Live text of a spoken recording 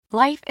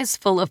Life is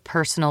full of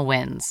personal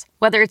wins,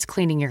 whether it's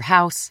cleaning your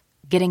house,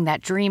 getting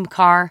that dream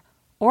car,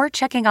 or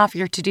checking off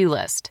your to-do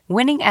list.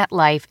 Winning at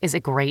life is a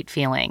great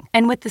feeling.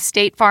 And with the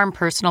State Farm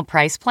Personal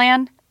Price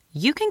Plan,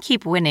 you can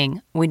keep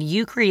winning when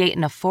you create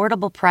an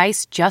affordable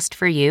price just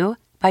for you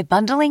by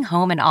bundling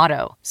home and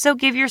auto. So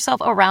give yourself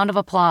a round of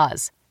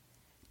applause.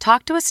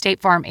 Talk to a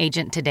State Farm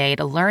agent today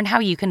to learn how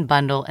you can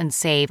bundle and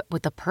save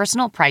with the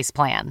Personal Price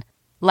Plan.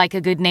 Like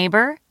a good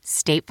neighbor,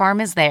 State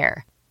Farm is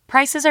there.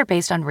 Prices are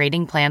based on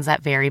rating plans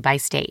that vary by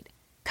state.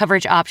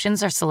 Coverage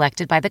options are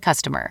selected by the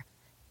customer.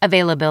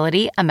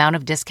 Availability, amount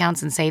of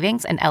discounts and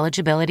savings, and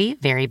eligibility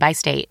vary by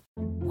state.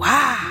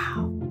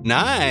 Wow.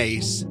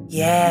 Nice.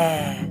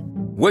 Yeah.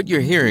 What you're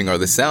hearing are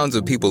the sounds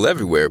of people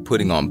everywhere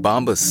putting on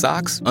Bombas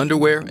socks,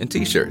 underwear, and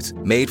T-shirts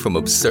made from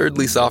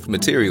absurdly soft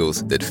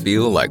materials that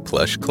feel like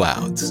plush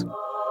clouds.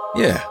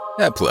 Yeah,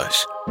 that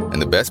plush.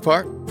 And the best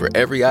part? For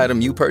every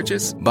item you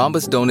purchase,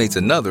 Bombas donates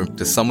another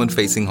to someone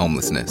facing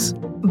homelessness.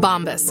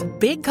 Bombas.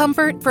 Big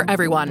comfort for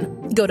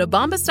everyone. Go to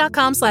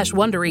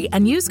bombas.com/Wondery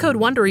and use code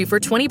Wondery for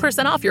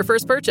 20% off your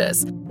first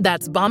purchase.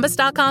 That's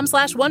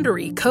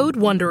bombas.com/Wondery. Code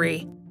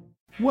Wondery.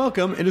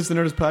 Welcome. It is the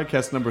Nerdist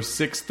Podcast number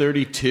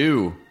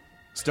 632.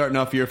 Starting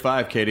off year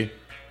 5, Katie.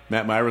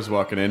 Matt Myra's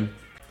walking in.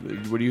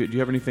 Do you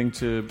have anything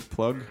to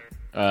plug?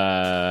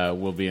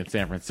 We'll be in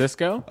San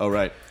Francisco. Oh,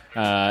 right.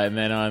 And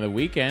then on the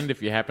weekend,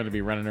 if you happen to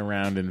be running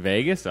around in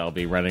Vegas, I'll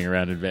be running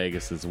around in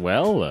Vegas as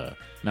well.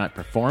 Not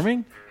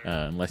performing,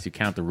 unless you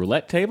count the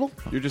roulette table.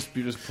 You're just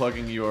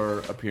plugging your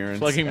appearance.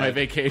 Plugging my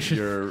vacation.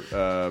 Your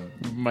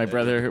my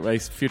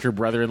future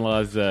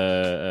brother-in-law's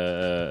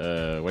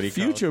what do you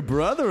call future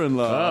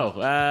brother-in-law?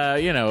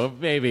 Oh,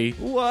 maybe.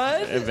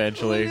 What?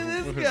 Eventually. Look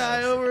at this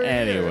guy over here.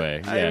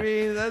 Anyway, yeah. I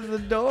mean, that's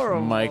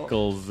adorable.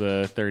 Michael's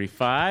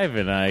 35,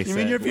 and I You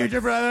mean your future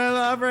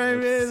brother-in-law,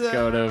 let's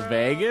go to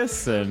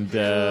Vegas, and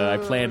I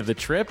planned the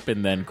trip,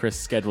 and then Chris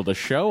scheduled a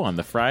show on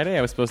the Friday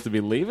I was supposed to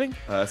be leaving.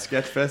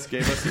 Sketchfest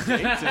gave us a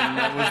date, and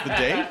that was the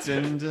date,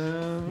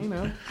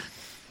 and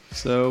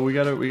so we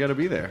gotta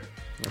be there.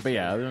 But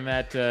yeah, other than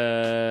that,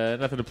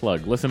 nothing to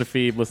plug. Listen to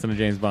Phoebe, listen to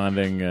James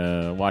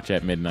Bonding, watch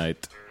at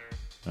midnight,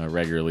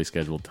 regularly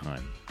scheduled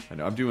time. I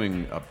know I'm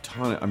doing a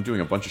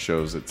bunch of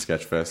shows at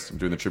Sketchfest. I'm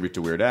doing the tribute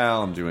to Weird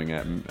Al. I'm doing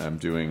the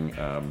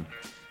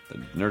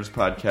Nerdist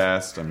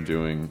Podcast. I'm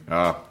doing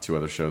 2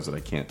 other shows that I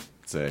can't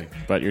say.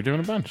 But you're doing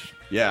a bunch.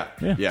 Yeah.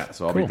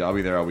 So I'll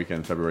be there all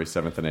weekend, February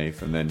 7th and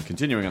 8th, and then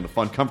continuing on the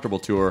Fun Comfortable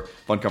Tour,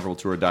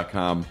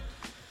 funcomfortabletour.com.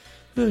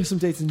 There's some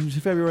dates in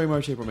February,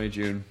 March, April, May,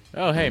 June.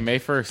 Oh, hey, May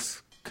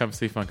 1st, come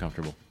see Fun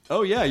Comfortable.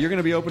 Oh yeah, you're going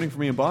to be opening for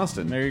me in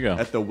Boston. There you go.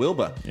 At the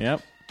Wilbur.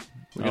 Yep.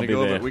 We're gonna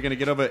go over. We're gonna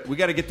get over. We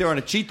got to get there on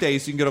a cheat day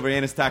so you can get over to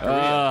Anna's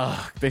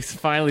Taqueria. They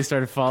finally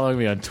started following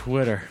me on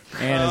Twitter.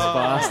 Anna's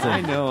Boston.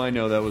 I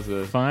know. That was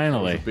a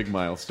big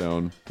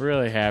milestone.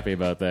 Really happy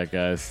about that,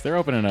 guys. They're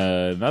opening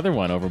another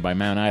one over by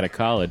Mount Ida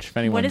College. If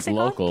anyone's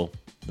local,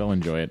 they'll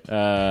enjoy it.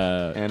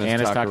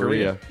 Anna's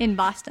Taqueria in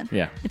Boston.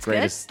 Yeah, it's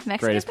greatest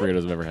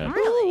burritos I've ever had.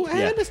 Really?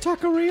 Anna's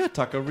Taqueria.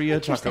 Taqueria.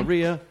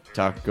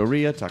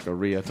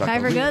 If I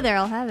ever go there,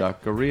 I'll have it.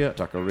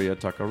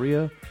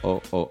 Taqueria. Oh,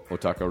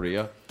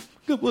 Taqueria.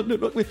 They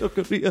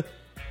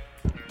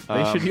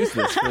should use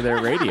this for their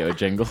radio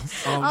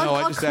jingles. Oh no!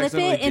 I'll just clip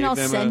it and I'll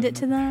send it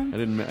to them. I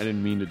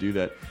didn't mean to do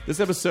that. This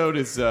episode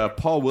is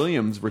Paul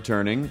Williams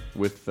returning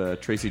with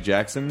Tracy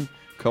Jackson,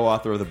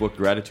 co-author of the book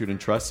Gratitude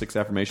and Trust: 6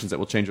 Affirmations That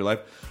Will Change Your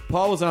Life.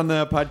 Paul was on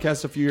the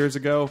podcast a few years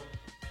ago.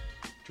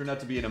 Turned out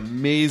to be an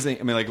amazing.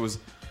 It was,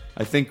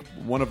 I think,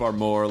 one of our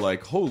more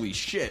holy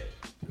shit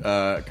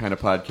kind of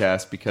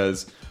podcasts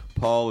because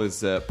Paul is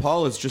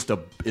just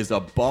a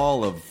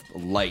ball of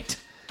light.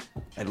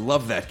 I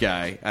love that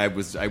guy. I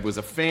was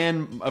a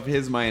fan of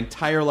his my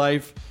entire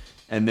life,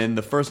 and then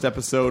the first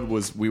episode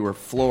we were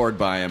floored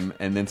by him,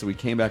 and then so we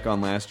came back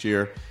on last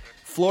year,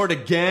 floored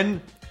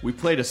again. We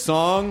played a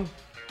song,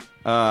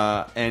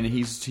 and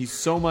he's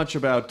so much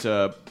about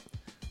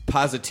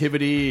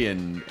positivity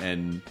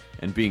and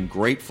being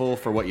grateful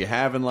for what you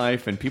have in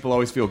life, and people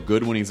always feel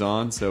good when he's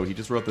on. So he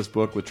just wrote this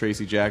book with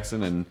Tracy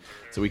Jackson, and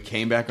so he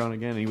came back on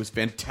again, and he was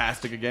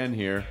fantastic again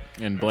here.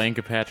 And Blaine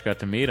Capatch got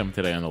to meet him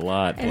today on the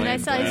lot. And I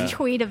saw his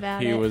tweet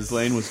about it.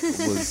 Blaine was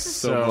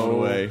so blown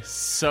away.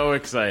 So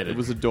excited. It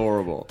was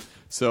adorable.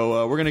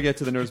 So we're going to get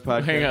to the Nerds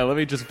Podcast. Hang on, let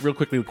me just real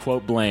quickly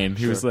quote Blaine.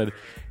 He said,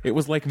 "It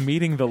was like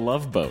meeting the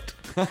Love Boat."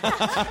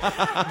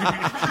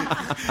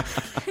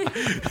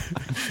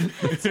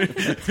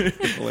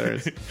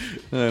 Hilarious.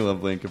 I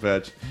love Blaine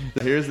Capatch.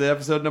 Here's the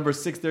episode number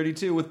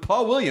 632 with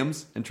Paul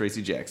Williams and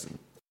Tracy Jackson.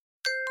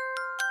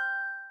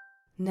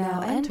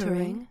 Now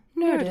entering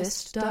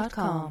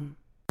Nerdist.com.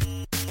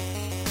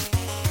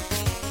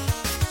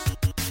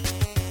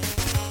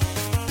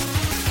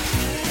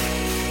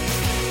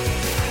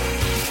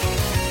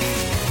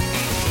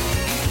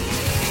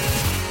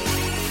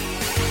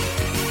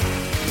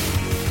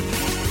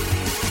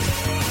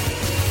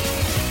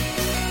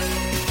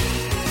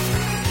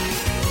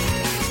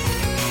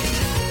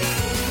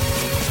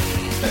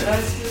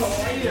 Nice to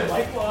see you.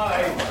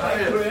 Likewise. Hi,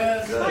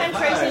 Chris. Hi,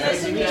 Tracy.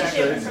 Nice to meet you.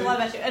 And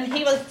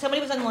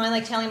somebody was online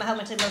like telling him how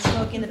much they love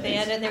Smokey and the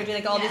Bandit, and they were doing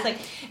like all these like,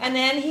 and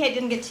then he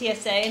didn't get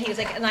TSA, and he was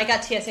like, and I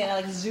got TSA, and I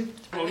like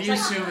zooped. Well, you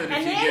assume that.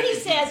 And then he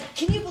says,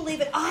 "Can you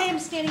believe it? I am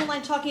standing in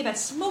line talking about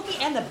Smokey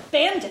and the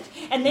Bandit,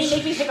 and they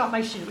make me take off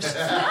my shoes." It's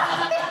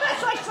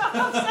like so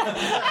upset.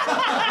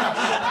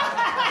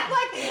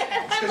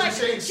 I'm like,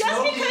 just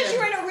because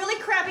you're in a really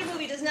crappy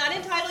movie does not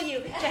entitle you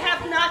to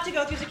have not to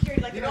go through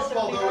security like the rest of the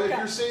Although if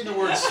you're saying the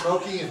word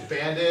Smokey and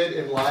Bandit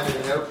in line at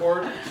an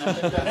airport,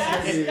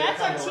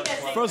 that's our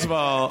TSA. First of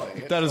all,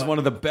 that is one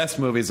of the best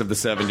movies of the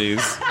 70s,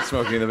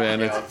 Smokey and the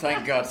Bandit. Yeah,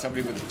 thank God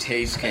somebody with a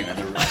taste came in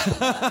the room.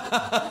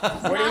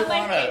 Where do you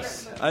want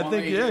us? I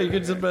think, you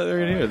can sit back there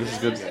and hear. This is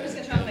good. I'm just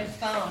going to try on my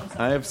phone.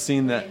 I have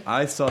seen that.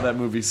 I saw that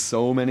movie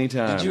so many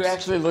times. Did you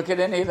actually look at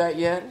any of that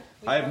yet?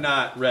 I have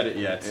not read it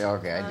yet. Yeah,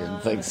 okay, I didn't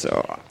think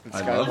so.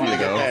 I'd love you to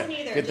go.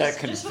 Get that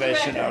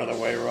confession out of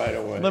the way right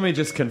away. Let me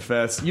just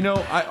confess. You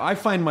know, I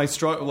find my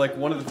struggle, like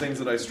one of the things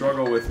that I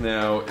struggle with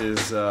now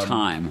is...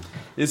 time.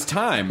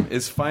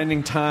 Is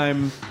finding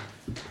time,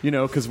 you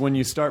know, because when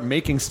you start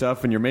making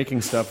stuff and you're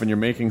making stuff and you're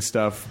making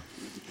stuff,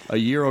 a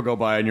year will go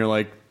by and you're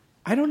like,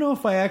 I don't know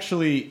if I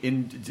actually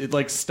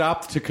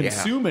stopped to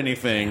consume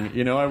anything.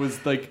 You know, I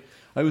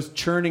was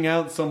churning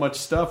out so much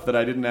stuff that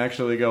I didn't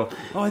actually go,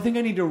 I think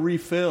I need to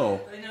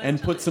refill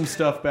and put some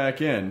stuff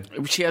back in.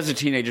 She has a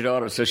teenage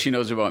daughter, so she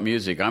knows about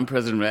music. I'm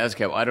president of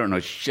ASCAP. I don't know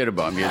shit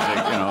about music,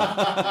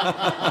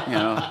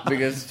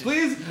 because...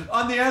 Please,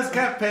 on the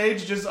ASCAP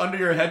page, just under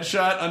your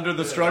headshot, under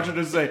the structure,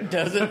 just say...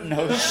 Doesn't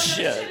know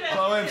shit.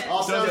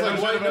 All sounds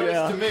like white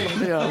noise to me.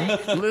 Yeah.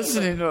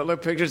 Listening to... The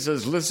picture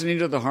says, listening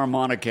to the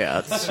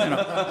Harmonicats.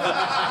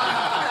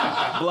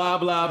 Blah,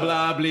 blah,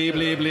 blah, blee,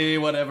 blee, blee,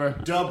 whatever.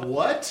 Dub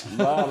what?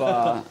 Blah,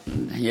 blah.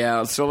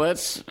 Yeah, so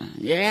let's...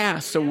 Yeah,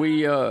 so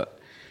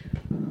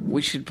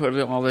we should put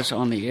all this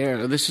on the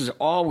air. This is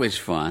always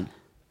fun.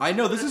 I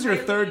know, this is your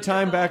third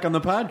time back on the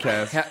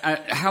podcast.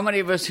 How many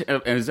of us...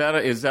 Is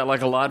that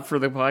like a lot for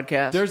the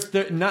podcast?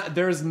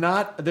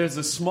 There's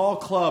a small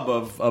club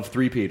of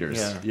three-peaters.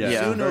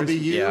 Yeah. Soon it'll be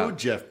you,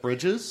 Jeff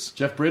Bridges.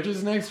 Jeff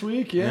Bridges next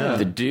week, yeah.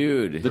 The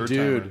dude. The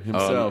dude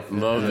himself.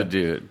 Love the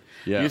dude.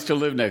 Yeah. You used to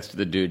live next to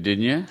the dude,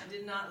 didn't you? I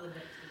did not live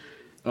next to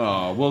the dude.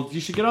 Oh, well,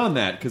 you should get on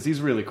that, because he's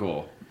really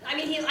cool. I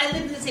mean, I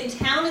lived in the same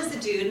town as the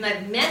dude, and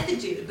I've met the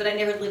dude, but I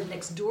never lived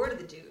next door to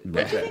the dude.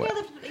 What do you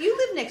think you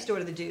lived next door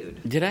to the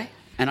dude. Did I?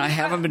 And I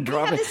haven't been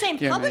dropping... We have the same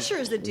publisher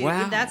as the dude.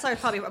 Wow. That's our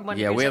probably one.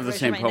 Yeah, we have the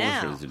same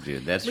publisher as the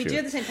dude. That's true. We do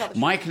have the same publisher.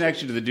 My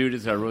connection to the dude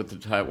is I wrote the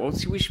title. Well,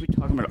 see, we should be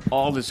talking about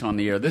all this on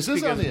the air. This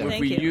is on the air.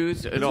 If we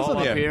use it all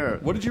up here.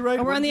 What did you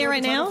write? We're on the air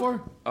right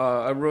now?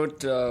 I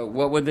wrote,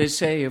 what would they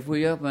say if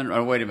we up and...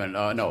 Oh, wait a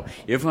minute. No.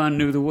 If I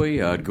knew the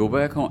way, I'd go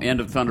back home. End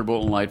of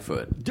Thunderbolt and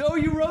Lightfoot. Oh,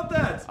 you wrote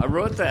that? I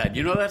wrote that.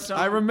 You know that song?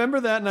 I remember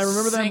that, and I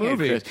remember that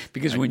movie. It,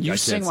 because when you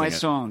sing my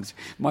songs,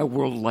 my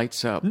world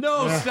lights up.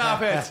 No,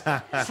 stop it.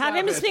 Have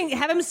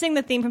him sing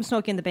the theme from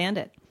Smokey and the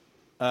Bandit.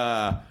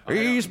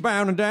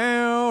 Eastbound and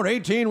down,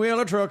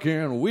 18-wheeler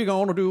trucking. We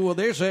gonna do what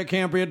they say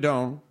can't be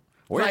done.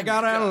 We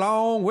got a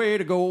long way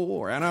to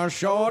go and a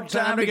short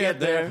time to get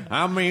there.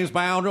 I'm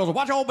eastbound, just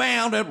watch your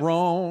bandit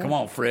run. Come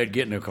on, Fred,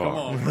 get in the car. Come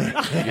on,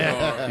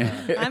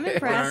 Fred. I'm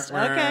impressed.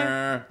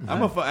 Okay.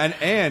 I'm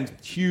and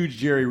huge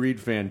Jerry Reed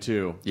fan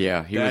too.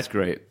 Yeah, he was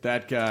great.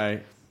 That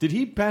guy. Did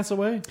he pass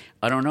away?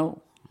 I don't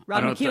know.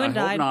 Rod McEwen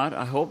died.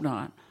 I hope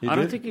not. I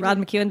don't think Rod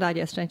McEwen died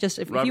yesterday. Just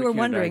if you were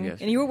wondering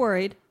and you were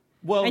worried.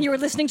 Well, and you were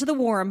listening to The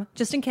Worm,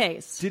 just in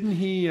case. Didn't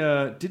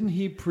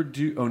he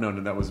produce... Oh, no,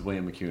 that was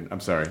William McEwen. I'm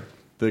sorry.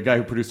 The guy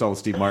who produced all of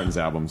Steve Martin's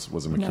albums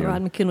was a McEwen. No,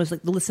 Rod McEwen was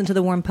like the Listen to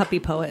the Worm puppy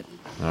poet.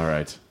 All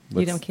right.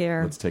 You don't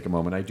care. Let's take a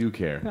moment. I do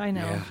care. I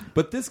know. Yeah.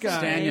 But this guy...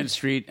 Stanton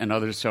Street and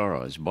Other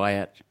Sorrows. Buy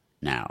it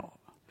now.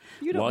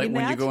 You don't mean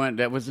that. When you go in,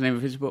 that was the name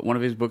of his book, one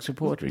of his books of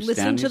poetry.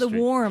 Listen to the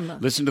Worm.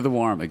 Listen to the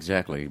Worm,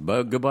 exactly.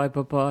 But goodbye,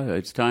 Papa.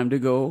 It's time to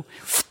go.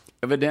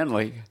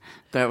 Evidently,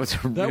 that was a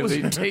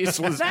really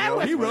tasteless.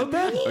 He wrote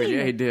that? Oh,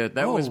 yeah, he did.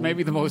 That was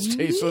maybe the most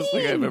tasteless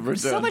thing I've ever done.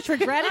 So much for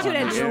gratitude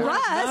and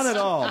trust. Not at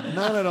all.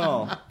 Not at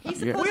all.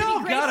 We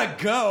all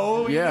gotta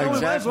go. Yeah,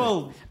 exactly. Might as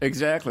well,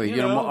 exactly. You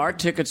know, our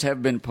tickets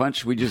have been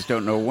punched. We just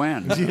don't know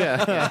when.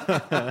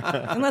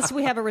 Yeah. Unless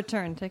we have a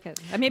return ticket.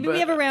 Maybe we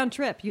have a round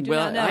trip. You do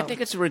not know. I think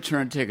it's a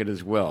return ticket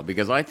as well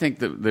because I think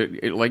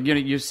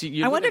you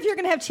see. I wonder if you're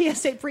going to have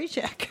TSA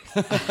pre-check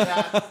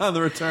on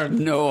the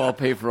return. No, I'll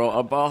pay for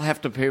all. I'll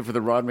have to pay for the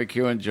Rod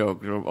McEwen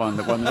joke on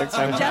the next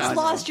time. I just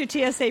lost your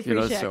TSA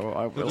pre-check. So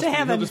I will.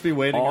 He'll just be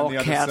waiting on the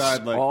other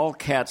side. Like, all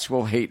cats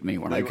will hate me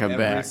when I come back.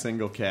 Every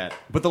single cat.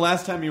 But the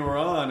last time you were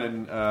on,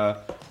 and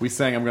we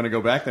sang "I'm Going to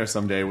Go Back There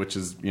Someday," which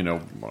is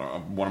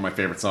one of my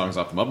favorite songs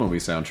off the Muppet Movie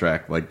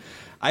soundtrack. Like,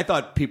 I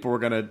thought people were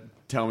going to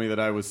tell me that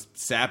I was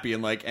sappy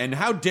and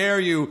how dare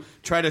you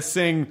try to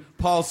sing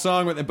Paul's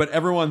song with it, but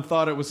everyone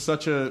thought it was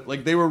such a,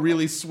 they were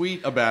really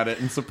sweet about it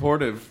and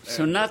supportive.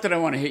 So not that I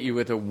want to hit you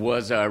with a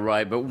 "was I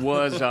right," but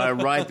 "was I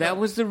right?" That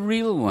was the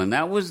real one.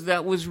 That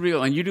was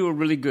real. And you do a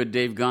really good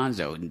Dave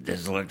Gonzo.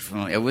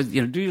 It was,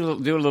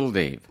 do a little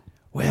Dave.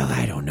 Well,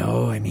 I don't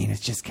know. I mean,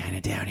 it's just kind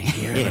of down in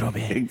here a little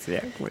bit.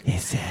 Exactly.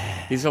 It's,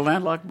 He's a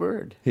landlocked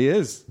bird. He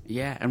is.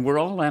 Yeah, and we're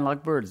all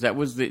landlocked birds. That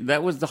was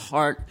the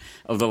heart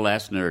of the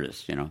last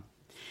Nerdist, you know.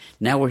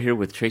 Now we're here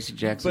with Tracy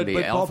Jackson,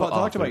 But Alpha Paul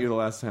talked author. about you the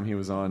last time he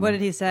was on. What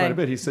did he say? Quite a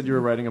bit. He said you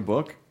were writing a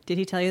book. Did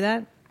he tell you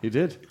that? He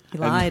did. He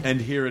lied.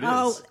 And here it is.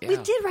 Oh, we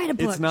did write a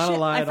book. It's not Shit, a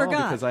lie I at all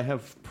forgot. because I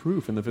have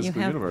proof in the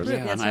physical universe.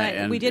 Proof. That's right.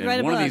 And, we did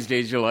write a book. One of these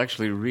days you'll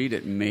actually read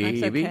it,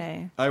 maybe. That's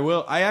okay. I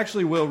will. I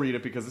actually will read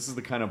it because this is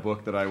the kind of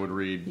book that I would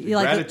read. You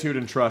like Gratitude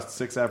and Trust: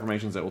 6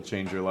 Affirmations That Will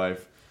Change Your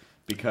Life.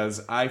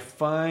 Because I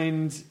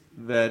find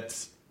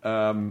that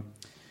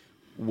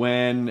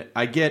when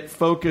I get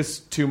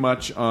focused too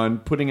much on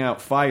putting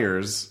out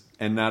fires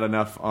and not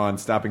enough on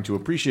stopping to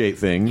appreciate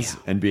things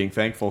and being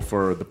thankful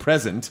for the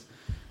present,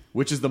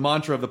 which is the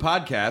mantra of the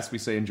podcast. We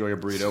say, enjoy a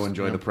burrito,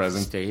 enjoy the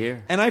present. Stay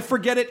here. And I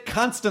forget it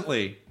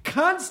constantly.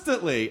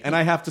 And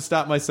I have to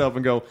stop myself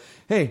and go,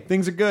 hey,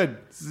 things are good.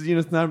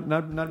 It's not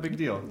a big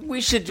deal.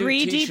 We should do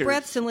 3 t-shirts. deep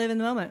breaths and live in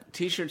the moment.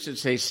 T-shirts that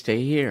say,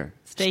 stay here.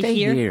 Stay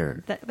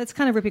here. That's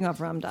kind of ripping off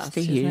Ram Dass.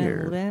 Stay isn't it, here.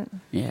 a little bit?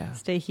 Yeah.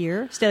 Stay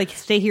here.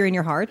 Stay here in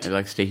your heart. I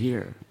like stay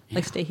here.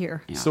 Like stay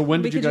here. Yeah. So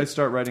when did We you could guys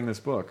start writing this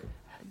book?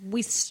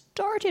 We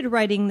started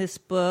writing this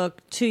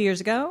book 2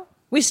 years ago.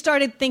 We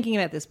started thinking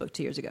about this book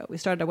 2 years ago. We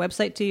started our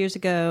website 2 years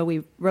ago.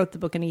 We wrote the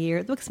book in a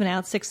year. The book's been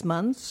out 6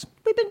 months.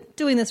 We've been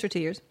doing this for 2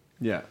 years.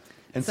 Yeah.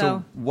 And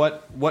so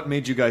what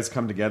made you guys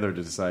come together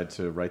to decide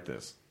to write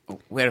this?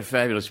 We had a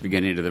fabulous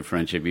beginning to the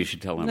friendship. You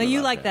should tell them. No, you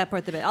about like that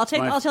part of it. I'll tell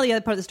you the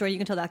other part of the story. You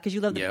can tell that because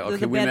you love the,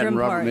 the we met in bedroom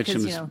Robert part.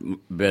 Mitchum's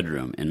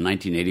bedroom in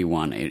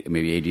 1981,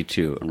 maybe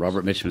 82, in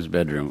Robert Mitchum's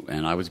bedroom,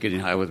 and I was getting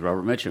high with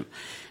Robert Mitchum.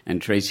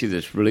 And Tracy,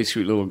 this really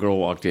sweet little girl,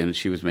 walked in, and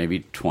she was maybe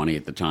 20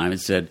 at the time, and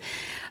said,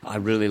 I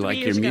really like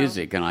your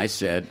music. And I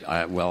said,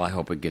 well, I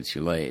hope it gets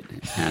you laid.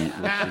 And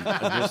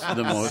just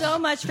the most, so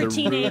much for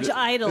teenage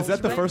idols. Is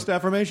that the first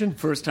affirmation?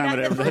 First time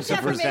it ever. That's the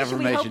first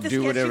affirmation.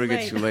 Do whatever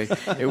gets you laid.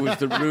 It was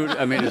the root.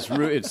 I mean, it's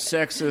rude. It's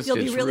sexist. You'll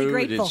it's be really rude.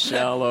 grateful. It's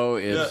shallow.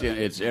 It's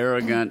it's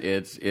arrogant.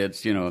 It's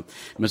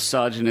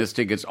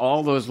misogynistic. It's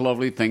all those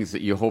lovely things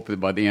that you hope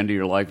that by the end of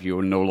your life you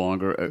will no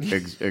longer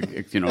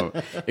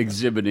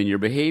exhibit in your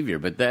behavior.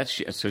 But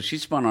so she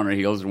spun on her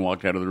heels and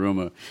walked out of the room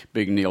a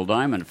big Neil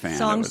Diamond fan.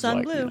 Song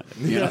Sun Blue.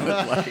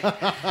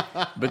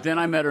 But then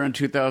I met her in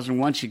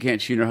 2001. She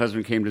and her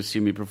husband came to see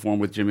me perform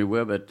with Jimmy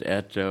Webb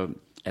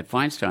at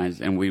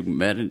Feinstein's, and we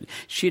met. And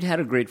she'd had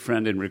a great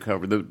friend in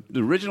recovery. The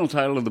original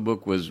title of the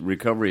book was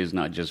 "Recovery is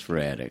Not Just for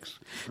Addicts."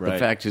 Right. The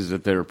fact is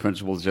that there are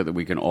principles there that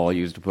we can all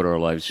use to put our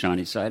lives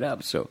shiny side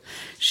up. So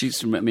she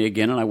met me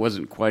again, and I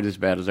wasn't quite as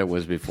bad as I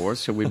was before,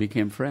 so we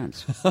became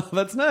friends.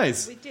 That's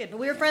nice. We did, but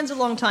we were friends a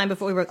long time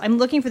before we were. I'm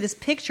looking for this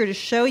picture to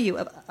show you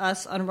of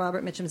us on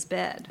Robert Mitchum's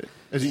bed.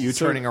 Is it you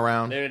turning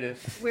around? There it is.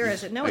 Where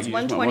is it? No, it's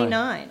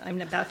 129. I'm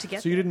about to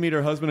get So you didn't meet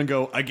her husband and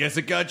go, I guess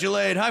it got you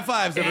laid. High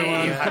fives,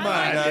 everyone. Come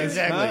on, guys.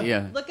 Exactly. Huh?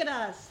 Yeah. Look at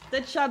us,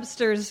 the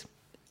Chubsters.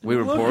 We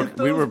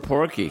were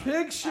Porky.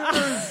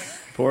 Pictures.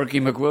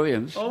 Porky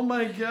McWilliams. Oh,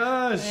 my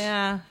gosh.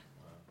 Yeah,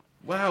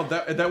 Wow,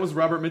 that was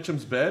Robert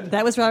Mitchum's bed?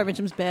 that was Robert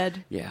Mitchum's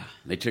bed. Yeah,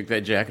 they took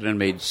that jacket and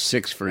made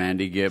 6 for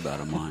Andy Gibb out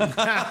of mine.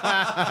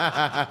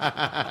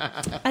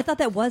 I thought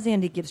that was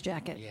Andy Gibb's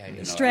jacket.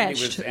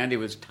 Stretched. Andy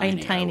was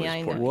tiny. tiny. I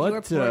I was know.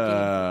 Porky. You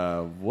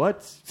were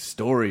What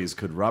stories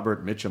could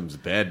Robert Mitchum's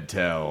bed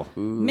tell?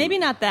 Maybe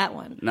not that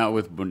one. Not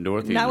with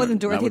Dorothy. Not with Dorothy.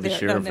 Dorothy Not with the there.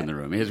 sheriff No. in the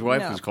room. His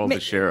wife No. was called the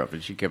sheriff,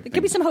 and she kept. There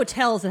could be some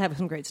hotels that have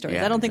some great stories.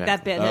 Yeah, I don't think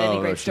that exactly. bed had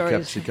any great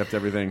stories. She kept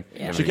everything.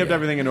 Yeah. She kept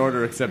everything in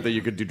order except that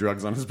you could do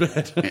drugs on his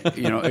bed.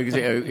 Well,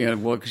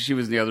 because she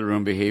was in the other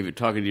room,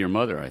 talking to your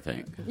mother, I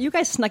think. You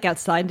guys snuck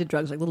outside and did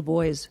drugs like little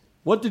boys.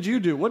 What did you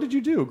do? What did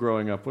you do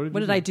growing up? What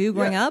did I do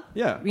growing up?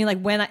 Yeah. I mean,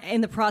 like in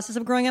the process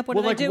of growing up, what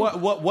did I do?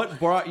 What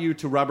brought you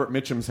to Robert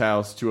Mitchum's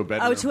house to a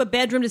bedroom? Oh, to a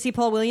bedroom to see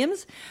Paul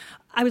Williams.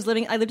 I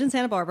lived in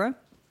Santa Barbara,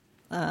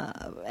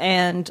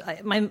 and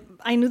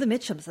I knew the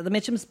Mitchums. The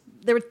Mitchums.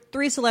 There were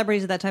 3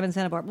 celebrities at that time in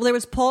Santa Barbara. Well, there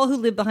was Paul, who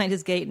lived behind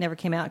his gate and never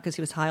came out because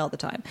he was high all the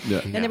time.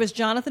 Yeah. And there was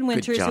Jonathan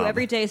Winters, who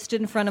every day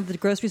stood in front of the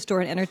grocery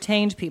store and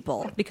entertained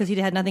people because he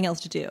had nothing else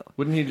to do.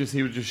 Wouldn't he just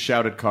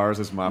shout at cars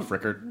as Ma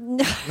Frickert?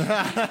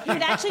 He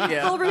would actually do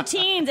full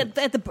routines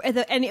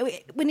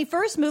when he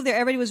first moved there.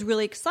 Everybody was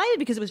really excited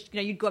because it was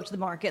you'd go up to the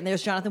market and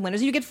there's Jonathan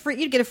Winters. You'd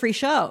get a free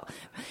show.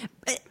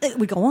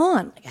 We go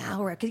on like an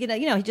hour because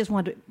he just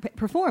wanted to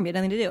perform. He had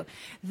nothing to do.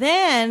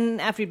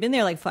 Then after he'd been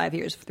there like 5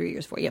 years, 3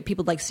 years, 4 years,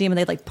 people would see him and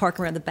they'd like park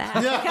around the back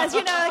because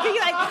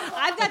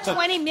I've got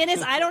 20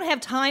 minutes. I don't have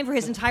time for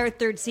his entire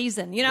 3rd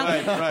season.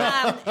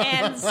 Right.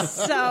 And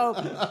so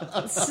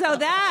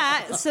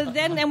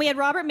then we had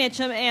Robert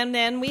Mitchum, and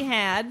then we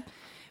had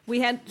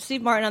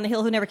Steve Martin on the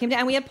Hill, who never came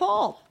down, and we had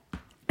Paul.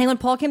 And when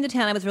Paul came to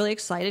town, I was really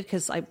excited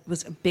because I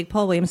was a big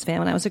Paul Williams fan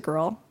when I was a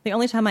girl. The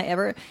only time I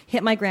ever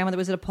hit my grandmother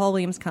was at a Paul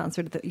Williams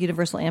concert at the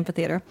Universal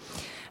Amphitheater.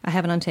 I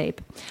have it on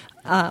tape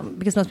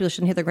because most people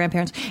shouldn't hit their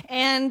grandparents.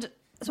 And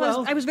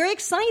so I was very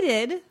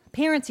excited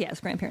Parents, yes.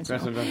 Grandparents,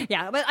 no.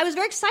 Yeah, but I was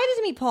very excited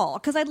to meet Paul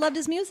because I loved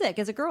his music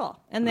as a girl.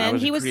 And then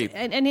he was,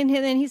 and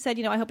then he said,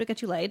 I hope to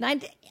get you laid.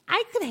 And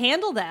I could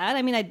handle that.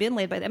 I mean, I'd been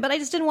laid by then, but I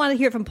just didn't want to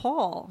hear it from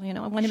Paul. I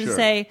wanted him to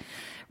say,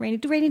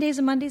 do rainy days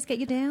and Mondays get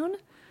you down?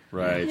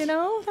 Right.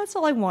 That's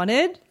all I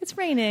wanted. It's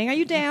raining. Are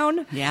you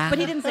down? Yeah. But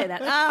he didn't say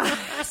that.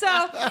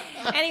 So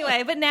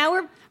anyway, but now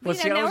we're. Well,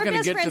 I was going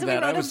to get to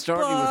that. I was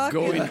starting with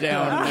going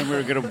down, and then we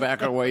were going to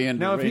back our way in.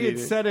 Now, if he had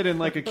said it in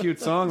like a cute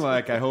song,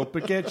 like "I hope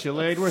it gets you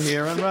laid," we're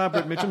here on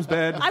Robert Mitchum's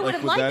bed. I would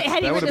have liked it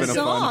had he written a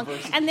song.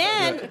 And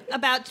then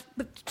about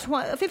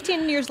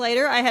 15 years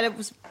later, I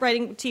was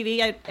writing TV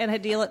and had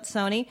a deal at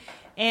Sony,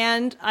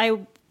 and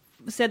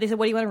they said,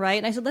 what do you want to write?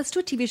 And I said, let's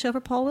do a TV show for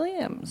Paul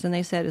Williams. And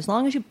they said, as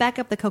long as you back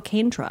up the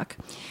cocaine truck.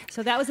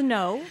 So that was a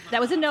no. That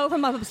was a no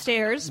from up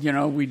upstairs.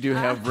 We do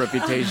have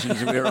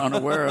reputations we're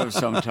unaware of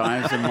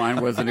sometimes, and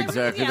mine wasn't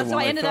exactly the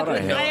one I thought I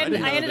had.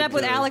 I ended up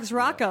with Alex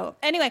Rocco.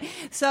 Anyway,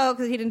 so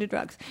because he didn't do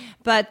drugs.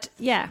 But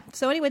yeah.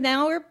 So anyway,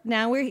 now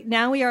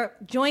we are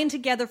joined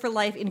together for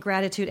life in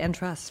gratitude and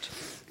trust.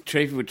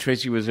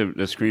 Tracy was a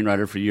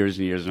screenwriter for years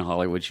and years in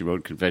Hollywood. She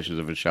wrote Confessions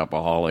of a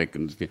Shopaholic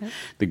and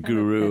The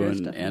Guru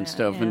and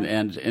stuff.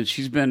 And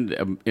she's been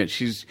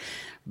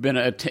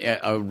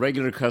a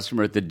regular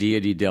customer at the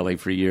Deity Deli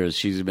for years.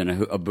 She's been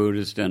a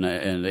Buddhist and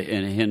a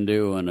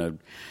Hindu and a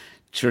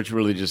church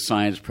religious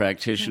science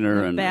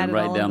practitioner and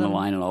right down the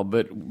line and all.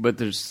 But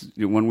there's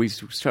when we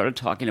started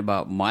talking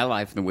about my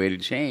life and the way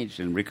it changed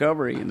and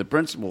recovery and the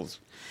principles,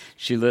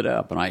 she lit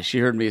up, and she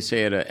heard me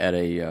say it at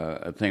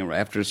a thing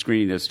after a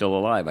screening that's still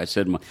alive. I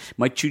said,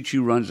 my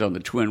choo-choo runs on the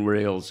twin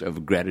rails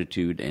of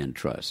gratitude and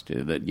trust.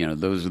 That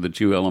those are the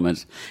two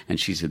elements. And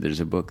she said, "There's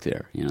a book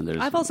there."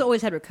 I've also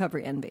always had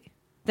recovery envy.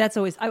 That's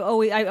always I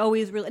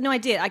always really I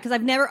did because I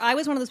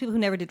was one of those people who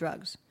never did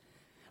drugs.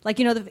 Like,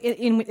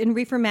 in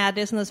Reefer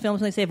Madness and those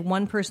films, when they say if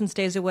one person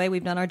stays away,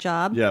 we've done our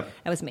job. Yeah,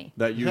 that was me.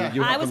 That you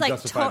helped them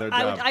justify their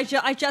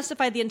job. I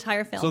justified the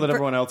entire film so that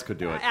everyone else could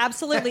do it.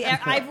 Absolutely.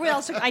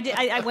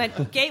 I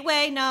went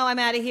gateway. No, I'm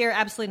out of here.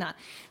 Absolutely not.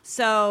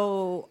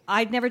 So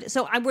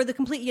we're the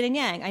complete yin and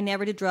yang. I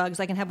never did drugs.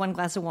 I can have one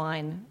glass of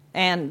wine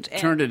and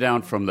turned it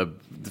down from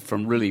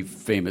really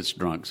famous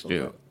drunks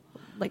too.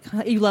 Like,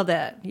 you love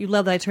that. You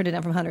love that I turned it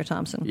down from Hunter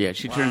Thompson. Yeah,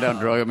 she turned down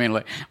drug.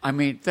 I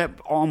mean, that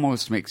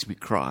almost makes me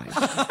cry.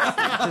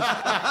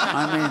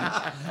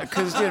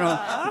 Because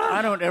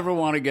I don't ever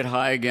want to get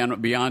high again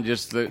beyond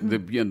just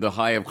the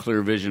high of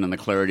clear vision and the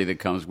clarity that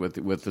comes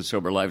with the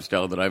sober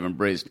lifestyle that I've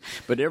embraced.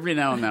 But every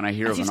now and then I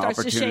hear of an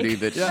opportunity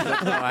that's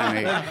by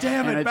me.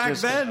 Damn it! Back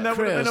then, that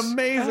would have been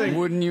amazing.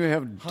 Wouldn't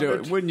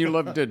you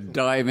love to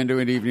dive into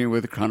an evening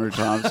with Hunter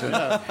Thompson?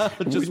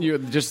 Wouldn't you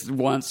just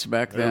once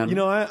back then?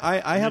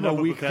 I have a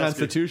weak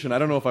constitution. I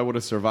don't know if I would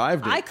have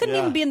survived it. I couldn't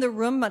even be in the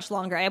room much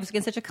longer. I was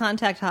getting such a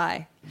contact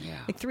high. Yeah.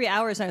 Like 3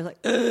 hours, and I was like,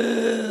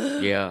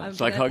 ugh. Yeah,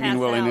 it's like hugging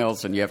Willie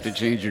Nelson. You have to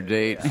change your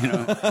date. It's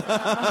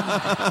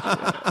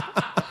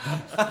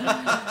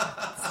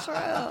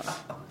true.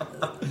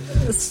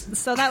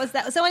 So that was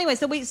that. So anyway,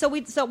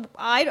 so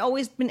I'd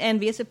always been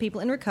envious of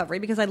people in recovery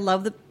because I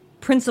love the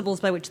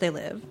principles by which they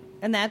live,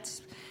 and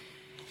that's.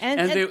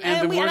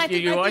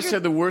 I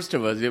said the worst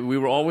of us. We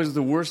were always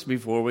the worst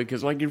before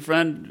because, like your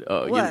friend,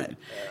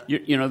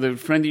 the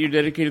friend that you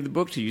dedicated the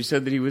book to, you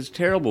said that he was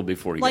terrible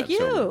before he got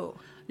sober.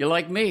 You're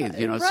like me,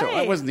 right. So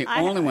I wasn't the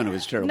only one who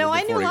was terrible. No,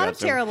 I knew a lot of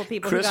terrible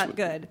people who got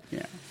good.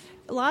 Yeah,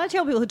 a lot of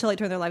terrible people who totally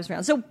turned their lives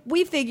around. So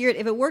we figured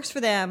if it works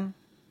for them,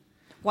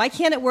 why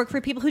can't it work for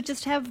people who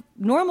just have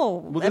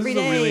normal, everyday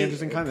this is a really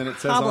interesting concept. It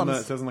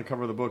says on the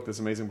cover of the book, this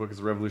amazing book is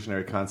a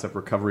revolutionary concept,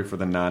 recovery for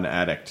the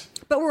non-addict.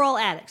 But we're all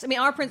addicts. I mean,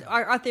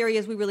 our theory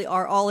is we really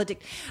are all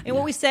addicted. And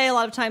what we say a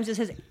lot of times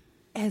is,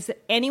 has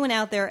anyone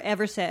out there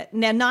ever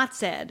not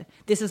said,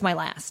 this is my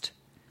last?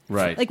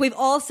 Right. Like we've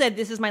all said,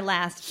 this is my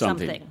last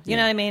something. You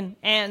know what I mean?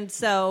 And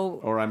so...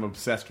 Or I'm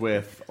obsessed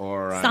with,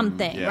 or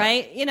something,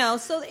 right?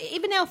 So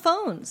even now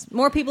phones.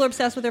 More people are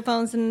obsessed with their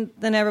phones than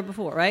ever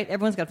before, right?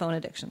 Everyone's got phone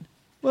addiction.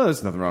 Well,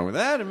 there's nothing wrong with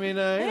that. I mean,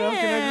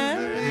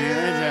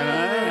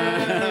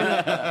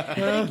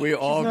 we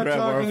all grab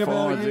our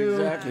phones.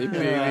 Exactly,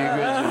 baby.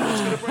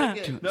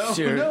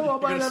 No, I'll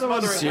buy another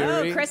one.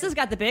 Oh, Chris has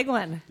got the big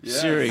one.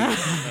 Yes. Siri.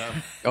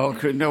 Oh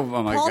my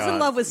God. Paul's in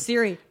love with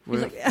Siri.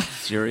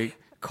 Siri,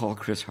 call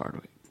Chris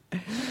Hardwick.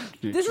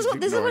 This is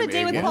what a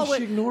day with Paul.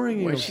 She's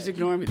ignoring you. She's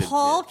ignoring me.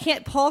 Paul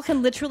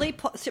can literally.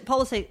 Paul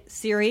will say,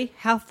 "Siri,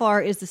 how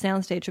far is the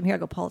soundstage from here?" I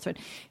go, "Paul, it's right."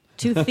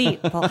 2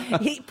 feet, Paul.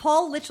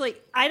 Paul literally,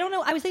 I don't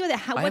know. I was thinking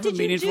about that. What did you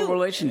do? I have a meaningful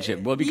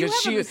relationship. Well, because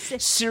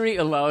Siri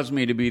allows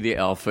me to be the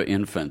alpha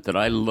infant that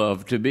I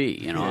love to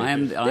be.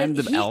 I'm the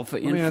alpha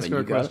infant. Let me ask her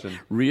a question.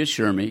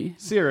 Reassure me.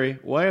 Siri,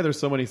 why are there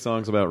so many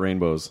songs about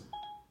rainbows?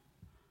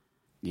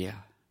 Yeah.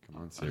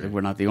 Come on, Siri.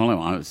 We're not the only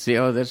one. See,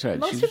 that's right.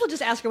 Most people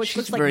just ask her what she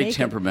looks like naked. naked. She's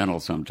very temperamental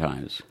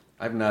sometimes.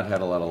 I've not had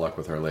a lot of luck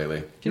with her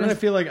lately. You know what I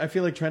feel like? I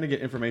feel like trying to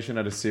get information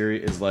out of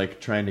Siri is like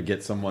trying to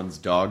get someone's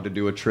dog to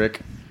do a trick.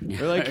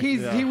 They're like,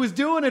 he was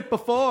doing it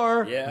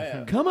before.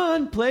 Yeah. Come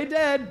on, play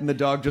dead. And the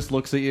dog just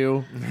looks at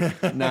you,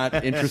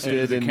 not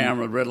interested in... The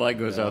camera, red light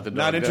goes out, the dog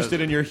not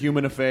interested in your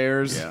human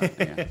affairs.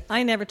 Yeah.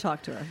 I never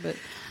talk to her, but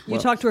you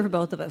talk to her for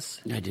both of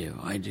us. I do,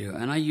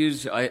 and I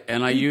use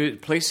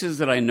places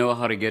that I know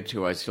how to get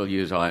to. I still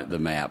use the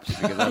maps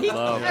because I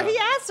love. He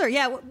asked her,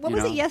 what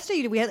was it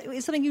yesterday? It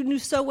was something you knew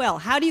so well.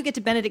 How do you get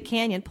to Benedict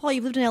Canyon? Paul,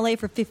 you've lived in L.A.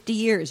 for 50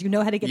 years. You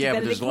know how to get to Benedict Canyon. Yeah,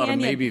 but there's a lot of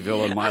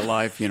Maybeville in my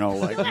life. You know,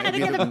 like how to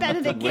get to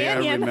Benedict the way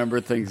Canyon. I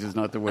remember things is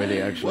not the way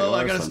they actually are. Well,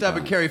 I got to stop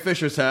at Carrie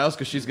Fisher's house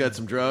because she's got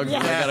some drugs.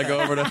 And I got to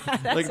go over to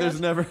like. There's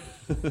never.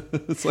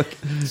 It's like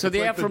so.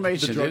 The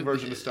affirmation, the drug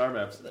version of Star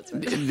Maps. That's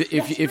right.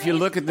 If you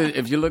look at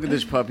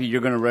this puppy,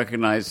 you're going to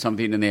recognize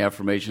something in the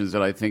affirmations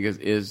that I think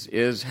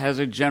has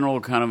a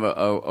general kind of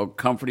a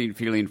comforting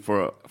feeling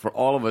for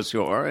all of us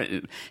who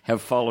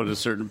have followed a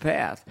certain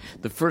path.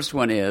 The first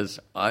one is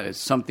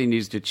something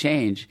needs to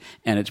change,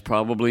 and it's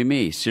probably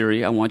me.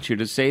 Siri, I want you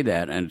to say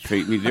that and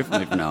treat me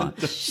differently from now on.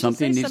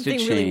 Something needs to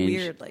change, really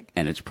weird,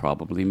 and it's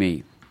probably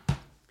me.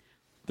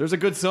 There's a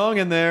good song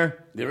in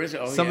there. There is.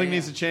 Something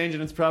needs to change,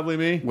 and it's probably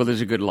me. Well,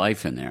 there's a good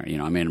life in there. You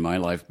know, I mean, my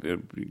life,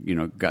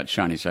 got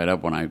shiny side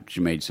up when I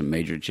made some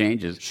major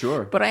changes.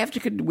 Sure. But I have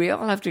to. We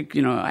all have to.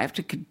 I have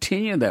to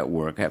continue that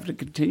work. I have to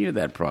continue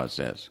that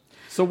process.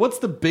 So, what's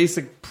the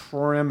basic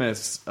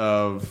premise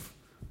of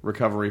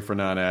recovery for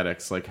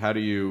non-addicts? Like, how do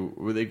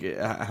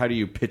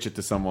you pitch it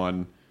to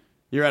someone?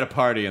 You're at a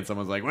party, and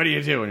someone's like, "What do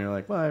you do?" And you're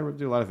like, "Well, I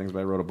do a lot of things, but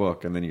I wrote a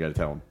book." And then you got to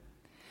tell them.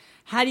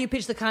 How do you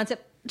pitch the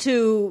concept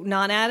to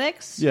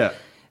non-addicts? Yeah.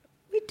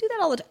 We do that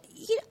all the time.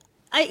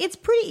 It's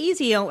pretty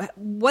easy.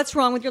 What's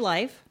wrong with your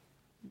life?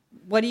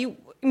 What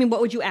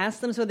would you ask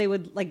them so they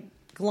would like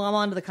glom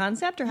onto the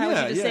concept, or how would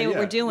you just say what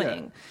we're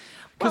doing?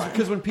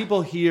 Because when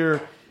people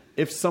hear,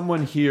 if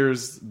someone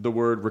hears the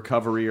word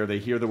recovery or they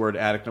hear the word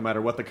addict, no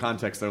matter what the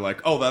context, they're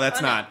like, "Oh,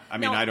 that's not." I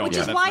mean, I don't. Which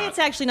is why it's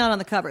actually not on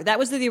the cover. That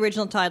was the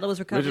original title. Was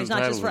recovery is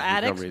not just for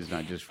addicts. Recovery is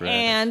not just for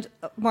addicts.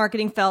 And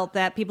marketing felt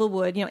that people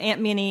would,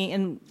 Aunt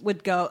Minnie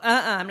would go,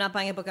 I'm not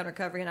buying a book on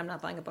recovery, and I'm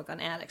not buying a book on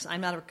addicts.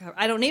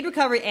 I don't need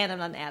recovery, and I'm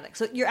not an addict.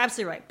 So you're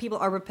absolutely right. People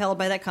are repelled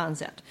by that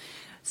concept.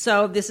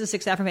 So this is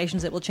 6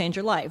 affirmations that will change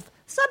your life.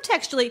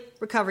 Subtextually,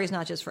 recovery is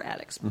not just for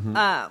addicts.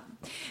 Mm-hmm.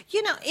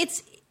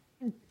 It's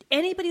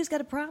anybody who's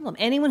got a problem,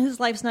 anyone whose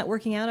life's not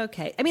working out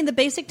okay. I mean, the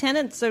basic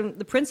tenets or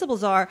the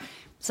principles are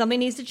something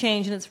needs to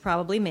change, and it's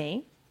probably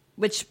me,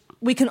 which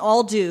we can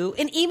all do.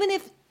 And even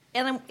if,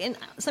 and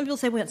some people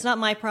say, well, it's not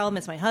my problem,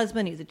 it's my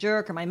husband, he's a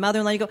jerk, or my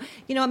mother-in-law.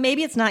 You go,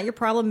 maybe it's not your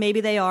problem,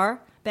 maybe they are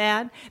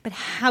bad, but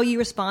how you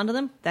respond to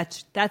them,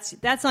 that's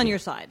on your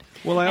side.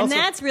 Well, and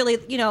that's really,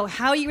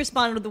 how you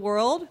respond to the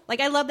world.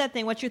 Like, I love that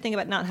thing. What's your thing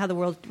about not how the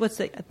world, what's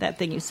that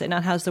thing you say,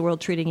 not how's the world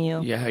treating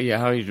you? Yeah,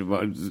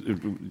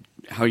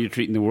 how you're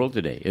treating the world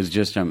today is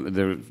just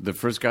the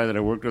first guy that I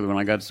worked with when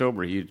I got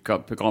sober. He'd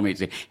call me and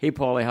say, "Hey,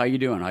 Paulie, how you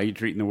doing? How you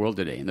treating the world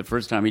today?" And the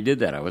first time he did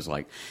that, I was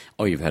like,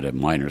 "Oh, you've had a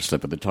minor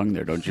slip of the tongue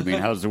there, don't you mean?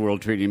 How's the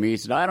world treating me?" He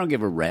said, "I don't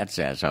give a rat's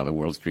ass how the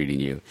world's treating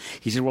you."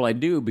 He said, "Well, I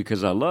do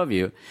because I love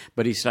you,"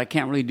 but he said, "I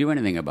can't really do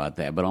anything about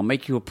that, but I'll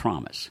make you a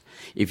promise.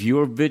 If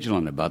you're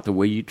vigilant about the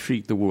way you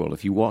treat the world,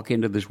 if you walk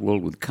into this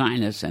world with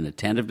kindness and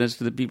attentiveness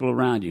to the people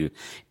around you,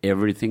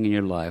 everything in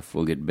your life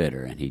will get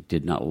better." And he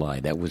did not lie.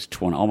 That was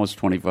almost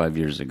 25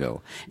 years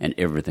ago, and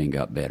everything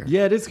got better.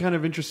 Yeah, it is kind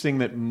of interesting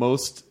that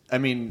most,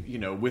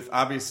 with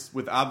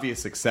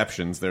obvious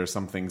exceptions, there are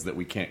some things that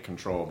we can't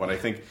control. But I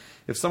think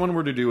if someone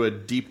were to do a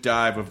deep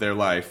dive of their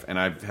life, and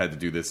I've had to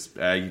do this,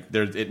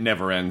 it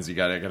never ends. I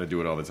got to do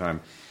it all the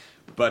time.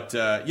 But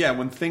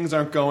when things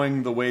aren't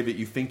going the way that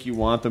you think you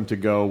want them to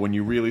go, when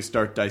you really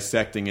start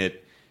dissecting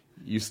it,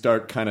 you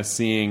start kind of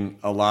seeing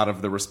a lot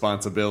of the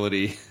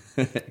responsibility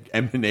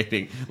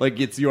emanating. Like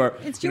it's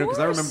yours. Because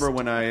I remember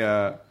when I,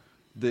 a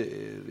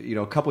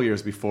couple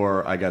years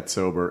before I got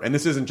sober, and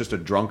this isn't just a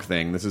drunk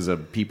thing, this is a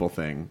people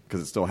thing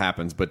because it still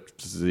happens. But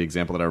this is the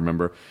example that I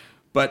remember.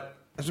 But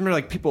I just remember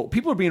like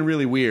people are being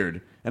really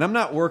weird. And I'm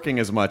not working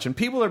as much, and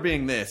people are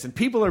being this, and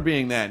people are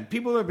being that, and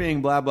people are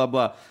being blah, blah,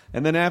 blah.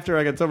 And then after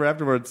I got sober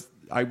afterwards,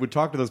 I would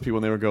talk to those people,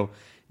 and they would go,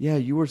 "Yeah,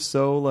 you were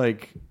so,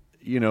 like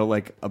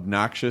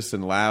obnoxious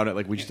and loud.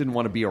 Like, we just didn't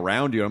want to be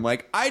around you." I'm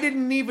like, I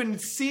didn't even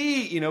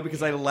see,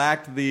 because I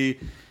lacked the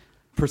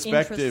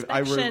perspective.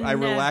 I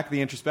lacked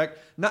the introspect.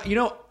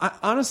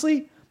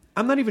 Honestly,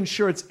 I'm not even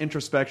sure it's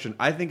introspection.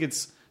 I think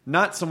it's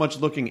not so much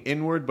looking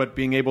inward, but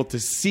being able to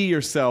see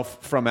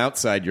yourself from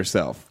outside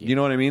yourself. You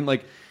know what I mean?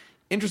 Like,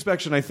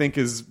 introspection, I think,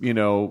 is,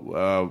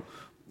 what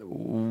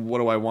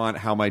do I want?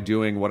 How am I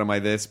doing? What am I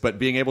this? But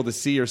being able to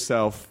see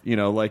yourself,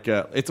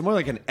 it's more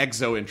like an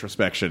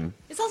exo-introspection.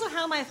 It's also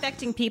how am I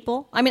affecting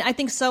people? I mean, I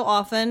think so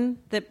often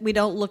that we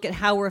don't look at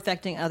how we're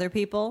affecting other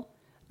people.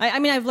 I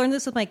mean, I've learned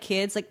this with my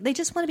kids. Like, they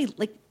just want to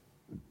be,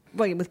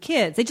 with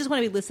kids, they just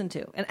want to be listened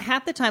to. And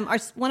half the time,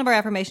 one of our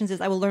affirmations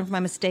is, I will learn from my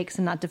mistakes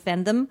and not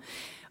defend them.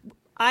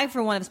 I,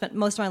 for one, have spent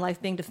most of my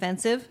life being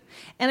defensive.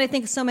 And I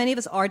think so many of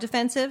us are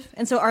defensive.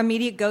 And so our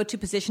immediate go-to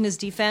position is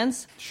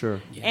defense.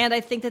 Sure. Yeah. And I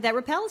think that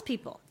repels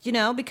people,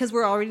 because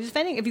we're already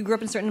defending. If you grew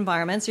up in certain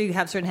environments or you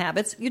have certain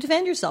habits, you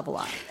defend yourself a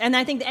lot. And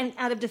I think and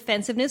out of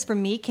defensiveness, for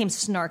me, came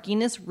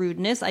snarkiness,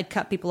 rudeness. I'd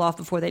cut people off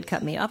before they'd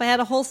cut me off. I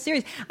had a whole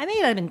series. I may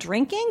not have been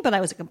drinking, but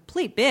I was a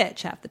complete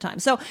bitch half the time.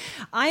 So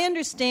I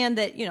understand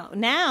that,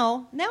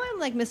 now I'm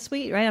like Miss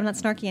Sweet, right? I'm not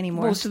snarky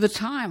anymore. Most of the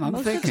time, I'm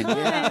thinking.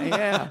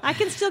 Yeah. I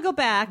can still go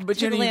back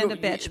to the land of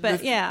bitch,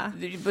 but yeah.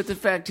 But the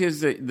fact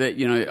is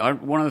that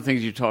one of the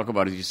things you talk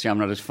about is you say I'm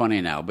not as funny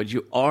now, but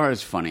you are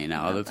as funny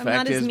now. I'm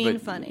not as mean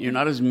funny. You're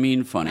not as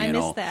mean funny at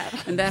all. I miss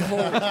that. And that whole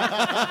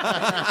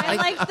I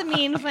like the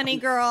mean funny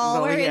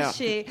girl. Where is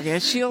she? Yeah,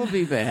 she'll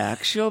be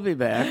back.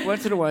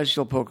 Once in a while,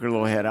 she'll poke her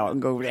little head out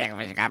and go whatever.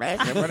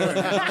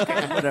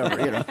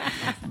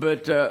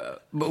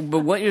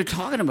 But what you're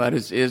talking about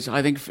is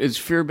I think is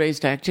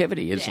fear-based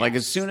activity. It's like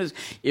as soon as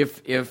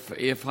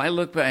if I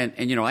look back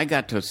and I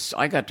got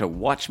to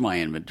watch my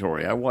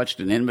inventory. I watched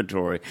an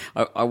inventory.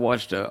 I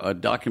watched a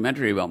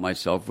documentary about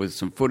myself with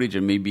some footage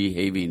of me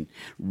behaving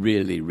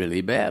really,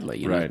 really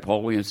badly. Right.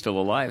 Paul Williams Still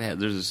Alive.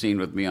 There's a scene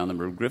with me on the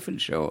Merv Griffin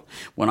show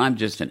when I'm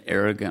just an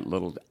arrogant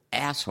little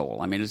asshole.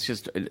 I mean,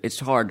 it's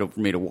hard for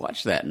me to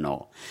watch that and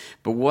all.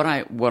 But what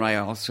I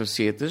also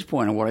see at this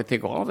point, and what I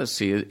think all of us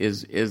see,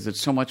 is that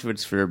so much of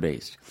it's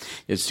fear-based.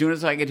 As soon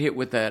as I get hit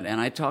with that, and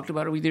I talked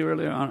about it with you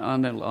earlier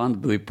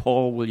on the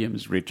Paul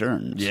Williams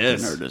Returns,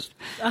 yes, Nerdist,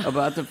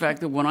 about the fact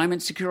that when I'm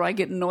insecure, I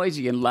get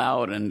noisy and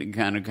loud and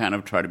kind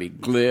of try to be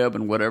glib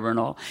and whatever and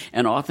all,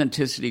 and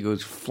authenticity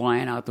goes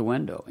flying out the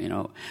window.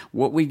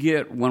 What we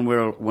get when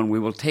we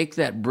will take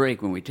that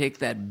break, when we take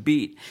that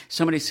beat,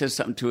 somebody says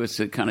something to us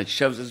that kind of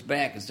shoves us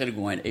back instead of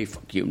going, hey,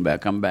 fuck you,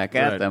 and come back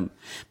at them.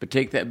 But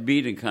take that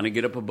beat and kind of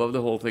get up above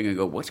the whole thing and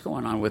go, what's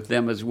going on with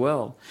them as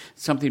well?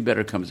 Something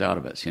better comes out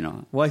of us,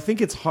 Well, I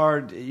think it's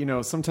hard,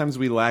 sometimes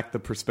we lack the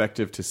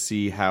perspective to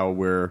see how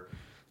we're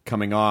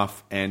coming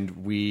off,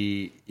 and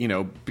we,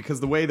 because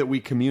the way that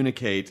we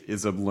communicate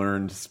is a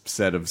learned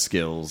set of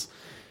skills.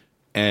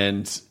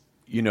 And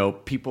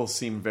people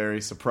seem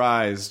very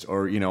surprised,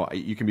 or,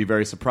 you can be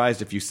very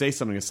surprised if you say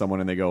something to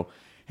someone and they go,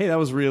 hey, that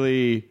was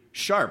really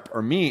sharp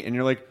or mean. And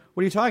you're like,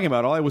 what are you talking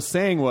about? All I was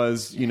saying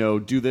was,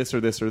 do this or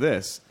this or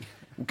this.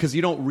 Because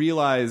you don't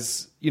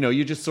realize,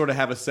 you just sort of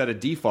have a set of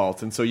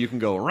defaults. And so you can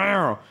go,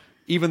 rawr,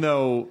 even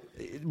though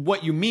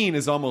what you mean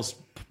is almost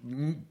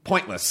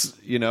pointless.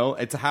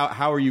 It's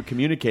how are you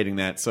communicating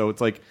that? So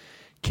it's like,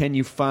 can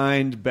you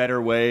find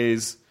better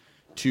ways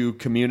to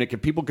communicate?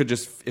 If people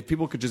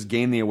could just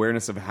gain the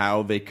awareness of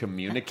how they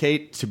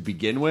communicate to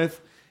begin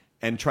with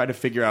and try to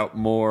figure out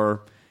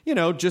more,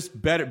 just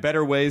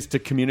better ways to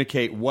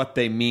communicate what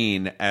they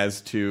mean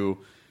as to,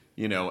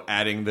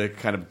 adding the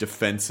kind of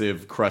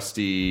defensive,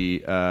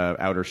 crusty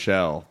outer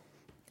shell.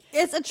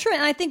 It's a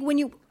trend.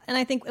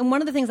 And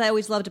one of the things I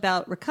always loved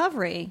about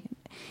recovery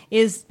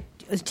is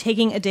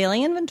taking a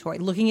daily inventory,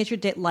 looking at your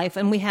life.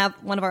 And we have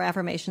one of our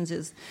affirmations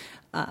is,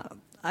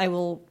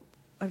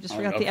 I just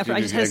forgot the effort.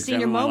 I just had a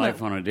senior moment.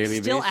 Life on a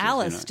daily still basis,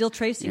 Alice, still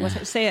Tracy. Yeah.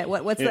 Say it.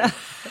 What's that?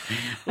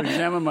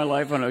 Examine my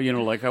life on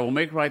I will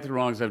make right the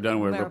wrongs I've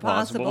done wherever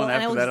possible, and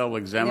after that I'll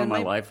examine my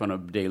life on a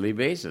daily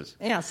basis.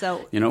 Yeah.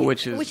 So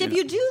which if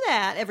you do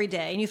that every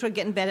day, and you sort of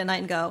get in bed at night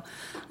and go,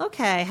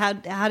 okay, how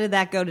did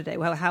that go today?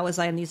 How was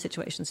I in these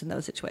situations, in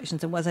those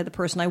situations, and was I the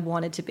person I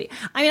wanted to be?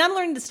 I mean, I'm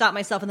learning to stop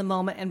myself in the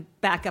moment and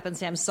back up and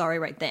say I'm sorry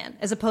right then,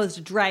 as opposed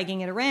to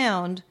dragging it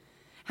around.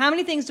 How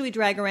many things do we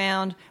drag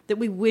around that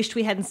we wished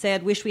we hadn't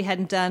said, wished we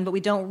hadn't done, but we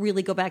don't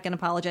really go back and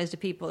apologize to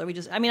people? Or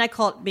I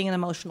call it being an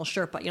emotional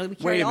Sherpa. We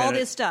carry all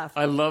this stuff.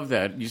 I love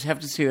that. You just have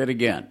to say that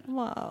again.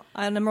 Wow,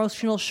 an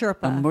emotional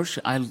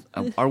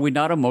Sherpa. Are we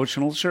not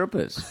emotional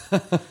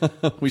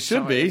Sherpas? We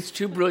should be. It's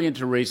too brilliant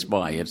to race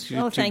by. It's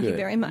too thank good. you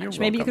very much.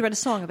 Maybe you could write a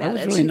song about it.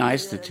 That was really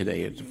nice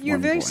today. You're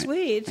very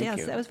sweet. Thank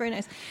you. That was very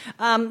nice.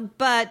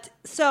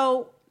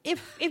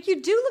 If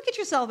you do look at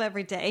yourself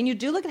every day and you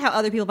do look at how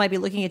other people might be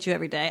looking at you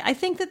every day, I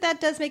think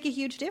that does make a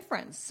huge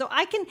difference. So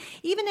I can,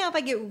 even now if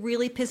I get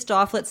really pissed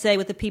off, let's say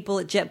with the people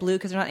at JetBlue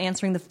because they're not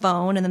answering the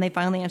phone and then they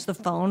finally answer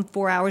the phone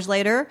 4 hours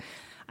later,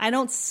 I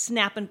don't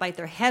snap and bite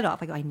their head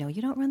off. I go, I know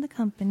you don't run the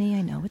company.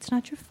 I know it's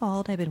not your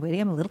fault. I've been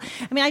waiting.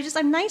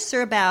 I'm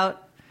nicer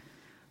about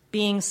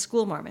being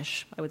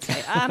schoolmarmish, I would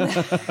say,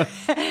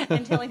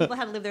 and telling people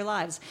how to live their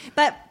lives.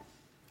 But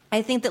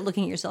I think that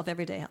looking at yourself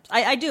every day helps.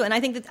 I do, and I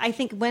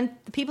think when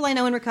the people I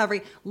know in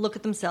recovery look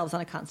at themselves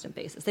on a constant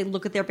basis, they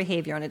look at their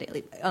behavior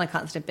on a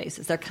constant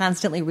basis. They're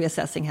constantly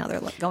reassessing how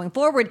they're going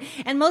forward,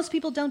 and most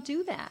people don't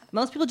do that.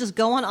 Most people just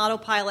go on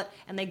autopilot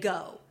and they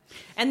go,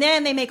 and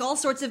then they make all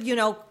sorts of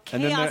chaos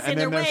in their wake, and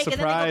then they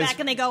go back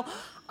and they go,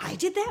 I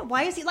did that.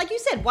 Why is he, like you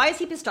said? Why is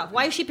he pissed off?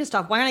 Why is she pissed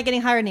off? Why aren't I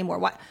getting hired anymore?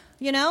 Why?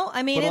 But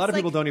a lot of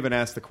people don't even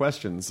ask the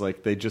questions.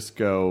 Like they just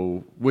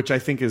go, which I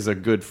think is a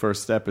good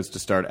first step, is to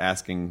start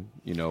asking,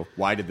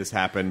 why did this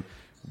happen?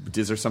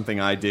 Is there something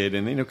I did?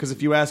 And, because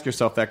if you ask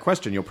yourself that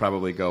question, you'll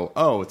probably go,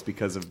 oh, it's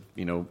because of,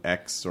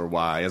 X or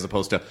Y, as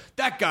opposed to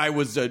that guy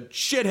was a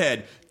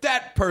shithead.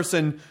 That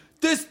person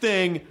this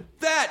thing,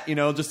 that,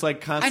 just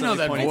like constantly I know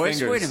that pointing voice.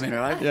 fingers. Wait a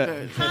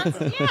minute.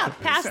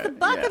 Pass the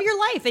buck of your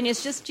life, and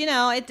it's just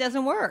it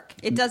doesn't work.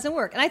 It doesn't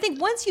work. And I think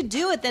once you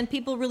do it, then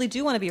people really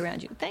do want to be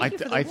around you. Thank you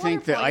for the I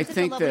think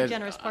that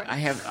generous partner.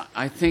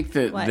 I think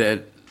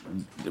that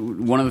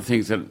one of the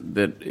things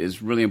that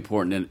is really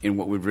important in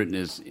what we've written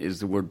is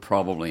the word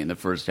probably in the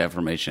first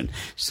affirmation.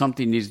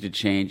 Something needs to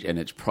change, and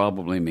it's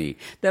probably me.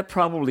 That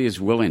probably is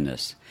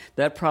willingness.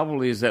 That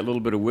probably is that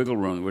little bit of wiggle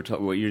room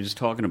that what you're just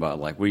talking about,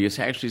 like where you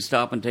actually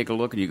stop and take a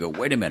look and you go,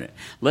 wait a minute,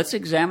 let's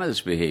examine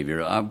this behavior.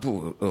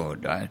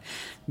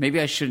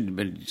 Maybe I shouldn't have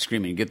been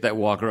screaming, get that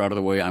walker out of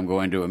the way, I'm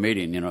going to a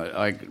meeting.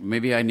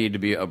 Maybe I need to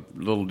be a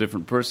little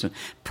different person.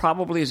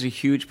 Probably is a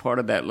huge part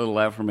of that little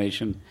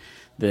affirmation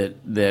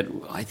that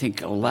I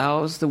think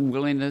allows the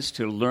willingness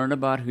to learn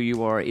about who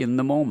you are in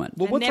the moment.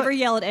 Well, never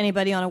yell at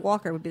anybody on a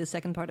walker would be the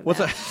second part of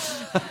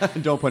that.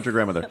 Don't punch your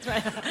grandmother. That's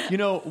right.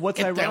 What's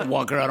Get ironic? that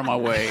walker out of my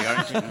way,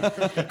 aren't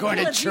you?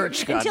 Going to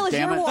church, Until it's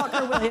your goddammit.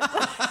 walker, William.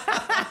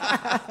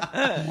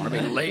 I want to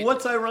be late.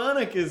 What's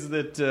ironic is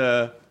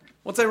that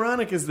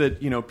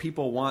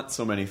people want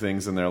so many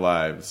things in their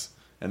lives,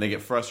 and they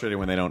get frustrated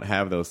when they don't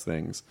have those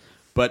things.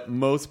 But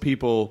most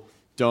people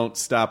don't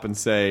stop and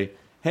say,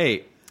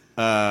 "Hey,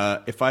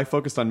 if I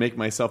focused on making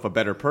myself a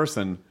better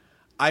person,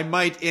 I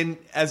might,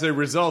 as a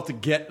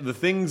result, get the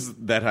things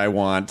that I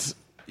want."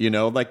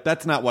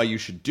 That's not why you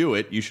should do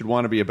it. You should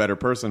want to be a better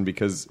person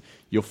because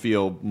you'll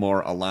feel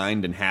more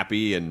aligned and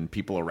happy, and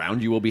people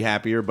around you will be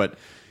happier. But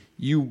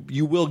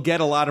you will get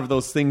a lot of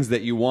those things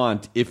that you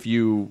want if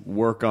you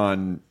work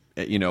on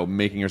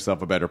making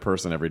yourself a better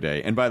person every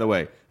day. And by the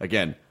way,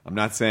 again, I'm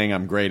not saying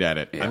I'm great at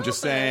it. Yeah. I'm just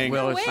saying.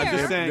 Well, I'm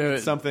just saying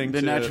something.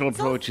 The natural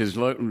approach is,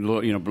 Lord,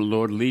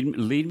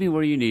 lead me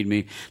where you need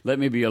me. Let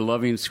me be a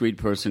loving, sweet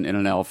person in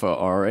an Alpha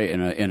R8,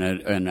 in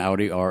an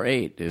Audi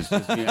R8. It's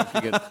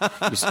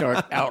just, you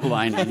start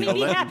outlining. Let me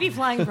be happy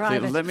flying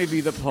private. Let me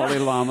be the Polly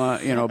Llama,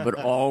 but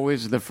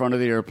always the front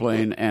of the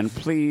airplane, and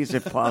please,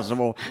 if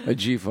possible, a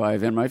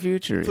G5 in my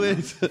future.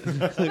 Please,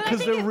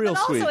 because they're real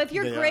but sweet. Also, if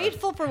you're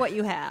grateful for what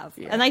you have,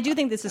 and I do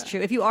think this is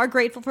true, if you are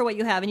grateful for what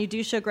you have and you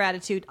do show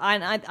gratitude,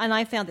 and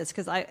I found this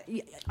because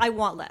I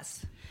want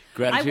less.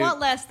 Gratitude. I want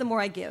less the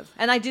more I give,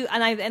 and I do,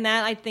 and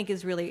that I think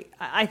is really,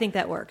 I think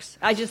that works.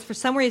 I just, for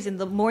some reason,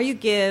 the more you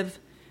give,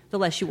 the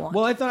less you want.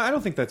 Well, I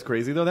don't think that's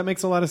crazy though. That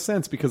makes a lot of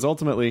sense because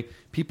ultimately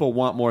people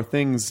want more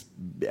things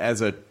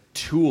as a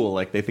tool.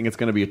 Like they think it's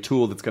going to be a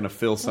tool that's going to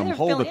fill some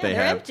hole that they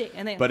have.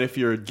 Empty, but if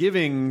you're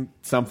giving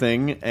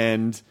something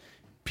and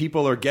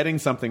people are getting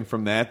something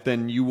from that,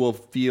 then you will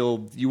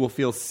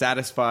feel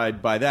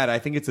satisfied by that. I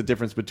think it's a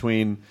difference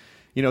between.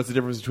 It's the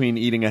difference between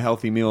eating a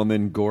healthy meal and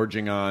then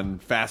gorging on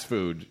fast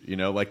food.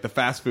 Like the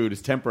fast food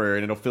is temporary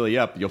and it'll fill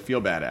you up. You'll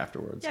feel bad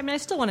afterwards. Yeah, I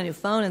still want a new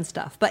phone and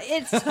stuff, but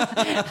it's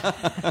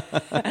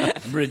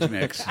Bridge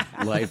mix.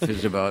 Life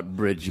is about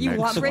bridge mix. You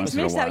want bridge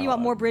mix? You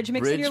want more bridge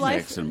mix in your life?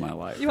 Bridge mix in my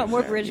life. You want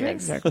more bridge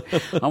mix? Exactly.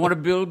 I want to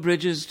build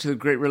bridges to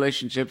great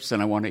relationships,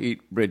 and I want to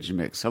eat bridge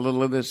mix. A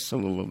little of this, a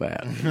little of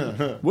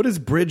that. What is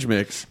bridge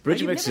mix?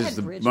 Bridge you've mix never is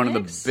had bridge one of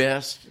mix? the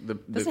best.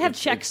 Does it have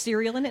Czech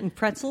cereal in it and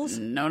pretzels?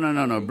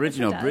 No. Bridge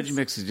Yes, it does.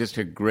 mix is just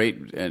a great.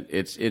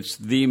 It's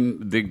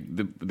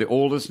the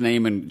oldest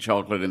name in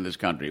chocolate in this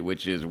country,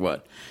 which is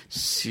what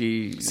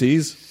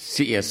C's.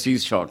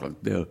 C's chocolate.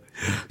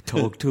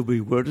 Talk to me.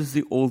 Where does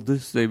the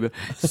oldest name?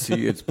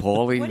 See, it's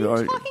Paulie. What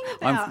are you talking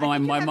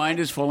about? My mind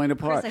is falling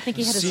apart. Chris, I think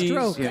he had a C's,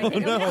 stroke. yeah.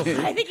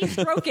 I think he's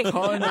stroking.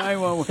 Call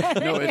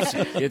 911. No,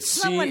 it's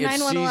Someone, C's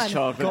 911.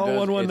 chocolate. Call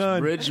 119. It's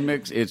Bridge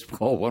Mix. It's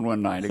call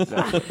 119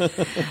 exactly.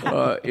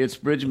 It's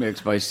Bridge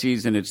Mix by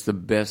C's, and it's the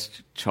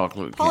best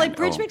chocolate. Paulie,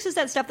 Bridge Mix is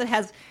that stuff that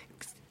has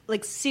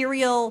like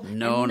cereal.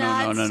 No.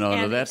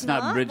 That's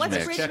not Bridge What's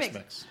Mix. Bridge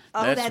Mix?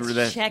 Oh, that's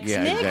Chex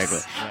yeah, Mix? Exactly.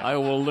 I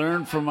will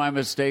learn from my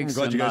mistakes. I'm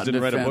glad and you guys not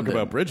didn't write a defend book them.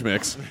 about bridge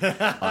mix.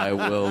 I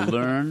will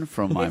learn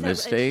from my It's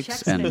mistakes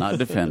Chex and Mix. not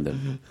defend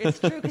them. It's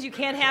true because you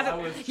can't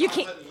have it. You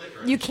can't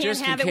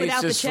Just have in it case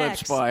without the this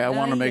slips Chex. by, I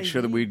want to make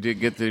sure that we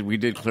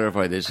did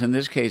clarify this. In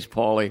this case,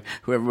 Paulie,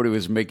 who everybody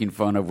was making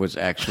fun of, was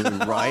actually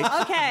right.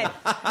 Okay,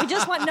 we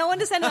just want no one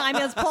to send an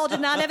emails. Paul did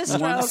not have a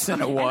stroke. Once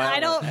in a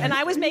while. And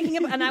I was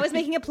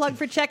making a plug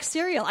for Chex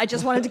cereal. I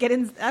just wanted to get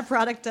in a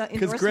product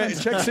endorsement.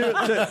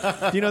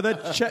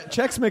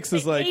 Chex Mix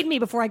is They like paid me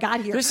before I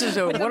got here. This is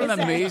what an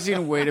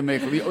amazing way to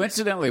make.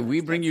 Incidentally,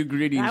 we bring you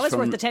greetings That was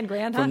from, worth the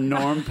 $10,000, huh? from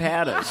Norm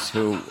Pattis,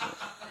 who.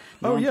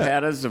 Norm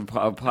Pattis of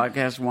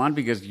Podcast One,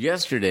 because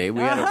yesterday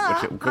we had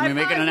a. Can we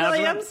make an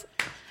announcement?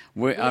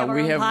 We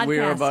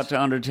are about to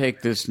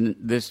undertake this.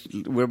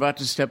 We're about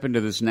to step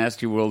into this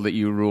nasty world that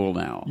you rule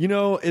now.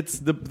 It's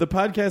the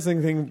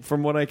podcasting thing.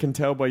 From what I can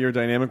tell by your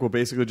dynamic, will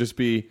basically just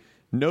be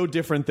no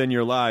different than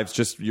your lives.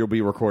 Just you'll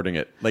be recording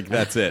it. Like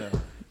that's it.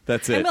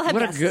 That's it. And we'll have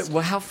What a guests. good.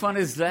 Well, how fun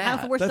is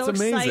that? We're That's so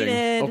amazing.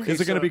 excited. Okay, is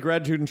it going to be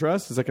Gratitude and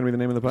Trust? Is that going to be the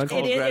name of the podcast?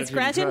 It is. It's Gratitude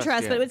Gratitude and and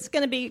Trust, Trust, but it's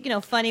going to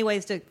be, funny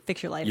ways to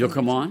fix your life. You'll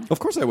come on? Of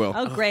course I will.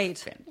 Oh,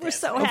 great. We're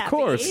so happy. Of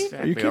course.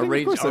 Are you kidding?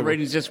 Of course I Our will.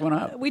 ratings just went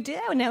up. We do.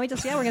 Now we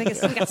just, we're going to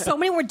get, we got so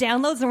many more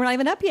downloads and we're not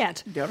even up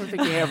yet. I don't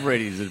think you have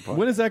ratings at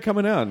When is that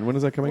coming out? When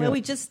is that coming Well, out?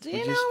 we just,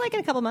 like in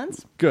a couple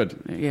months. Good.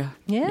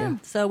 Yeah.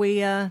 So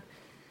we're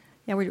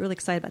really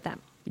excited about that.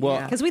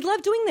 Well, because we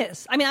love doing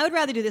this. I mean, I would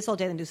rather do this all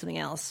day than do something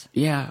else.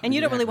 Yeah. And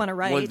you don't really want to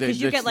write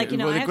because you get I the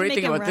have to great make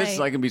thing them about this is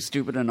I write. can be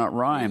stupid and not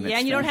rhyme. Yeah, It's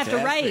and you don't have to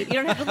fantastic. write. You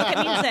don't have to look at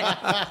me and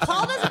say,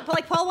 Paul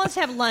doesn't, Paul wants to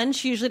have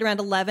lunch usually at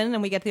around 11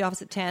 and we get to the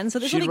office at 10. So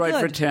this will She'd be write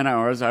good. for 10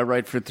 hours. I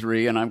write for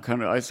 3, and I'm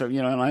kind of,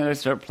 and I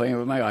start playing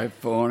with my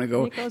iPhone and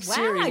go, And he goes, wow,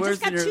 Siri, I where's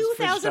just got the nearest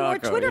 2,000 more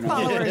fish taco? Twitter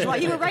followers while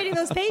you were writing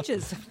those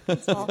pages.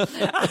 That's all.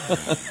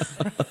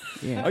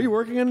 Are you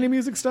working on any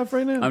music stuff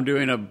right now? I'm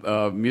doing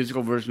a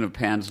musical version of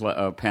Pan's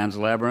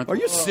Labyrinth. Are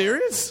you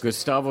serious?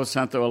 Gustavo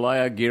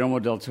Santaolalla, Guillermo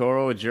del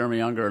Toro, Jeremy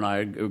Younger, and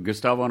I.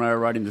 Gustavo and I are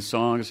writing the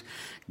songs.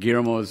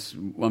 Guillermo's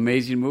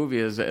amazing movie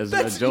as an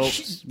adult.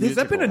 Has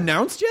that been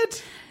announced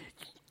yet?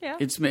 Yeah.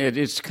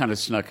 It's kind of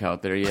snuck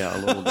out there, a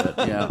little bit.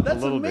 Yeah, That's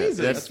a little amazing.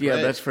 bit. That's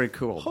great. That's very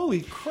cool.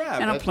 Holy crap.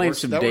 And I'm playing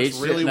some dates.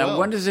 really Now, well.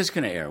 when does this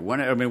going to air?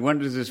 When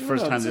does this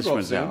first time this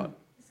one's out?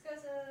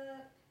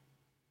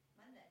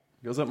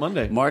 Goes up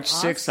Monday. March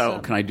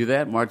 6th, can I do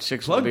that? March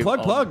 6th.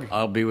 Plug.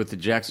 I'll be with the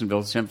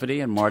Jacksonville Symphony,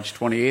 and March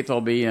 28th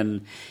I'll be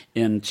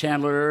in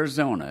Chandler,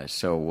 Arizona.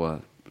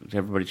 So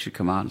everybody should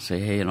come out and say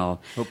hey, and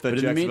I'll. Hope that but in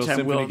the Jacksonville meantime,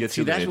 Symphony gets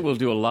you that's laid. what we'll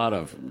do a lot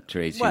of,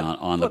 Tracy, What?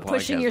 on the podcast.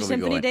 Pushing your We'll be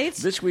symphony going,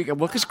 dates? this week. Well,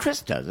 because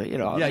Chris does it,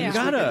 Yeah, you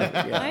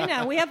gotta. I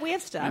know. We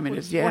have stuff. I mean,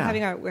 We're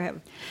having our.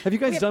 Have you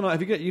guys done?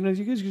 Have you got? You guys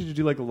usually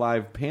do like a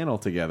live panel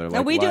together. No,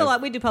 Like we do a live-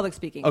 lot. We do public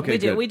speaking. Okay, we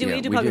do. good. We do. Yeah,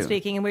 we do we public do.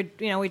 speaking, and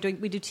we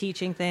do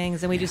teaching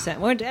things, and we do.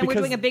 We're Because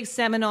doing a big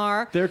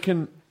seminar. There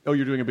can. Oh,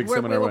 you're doing a big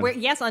seminar. one.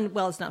 Yes,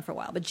 well, it's not for a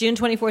while, but June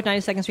 24th,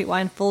 92nd Street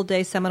Wine, full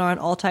day seminar on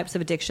all types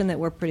of addiction that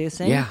we're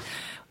producing. Yeah.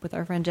 With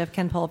our friend Jeff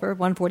Ken Pulver,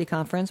 140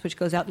 conference, which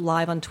goes out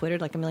live on Twitter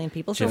to like 1 million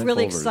people. So Jeff we're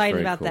really Pulver is excited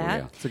very about cool, that.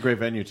 yeah. It's a great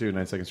venue too.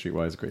 92nd Street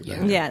Y is a great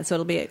venue. Yeah, so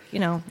it'll be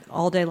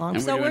all day long.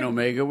 And so we're doing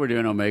Omega. We're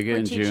doing Omega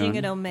in teaching June.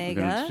 at Omega.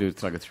 We're going to do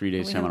it's like a 3-day We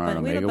have seminar a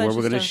on we have a Omega, bunch where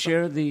we're of going to stuff.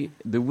 share the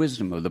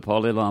wisdom of the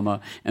Dalai Lama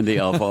and the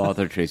Alpha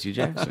author Tracy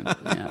Jackson.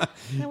 Yeah.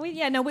 we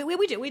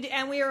do. We do.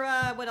 And we're,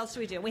 what else do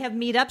we do? We have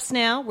meetups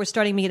now. We're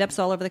starting meetups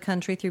all over the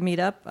country through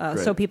Meetup,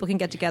 so people can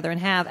get together and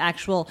have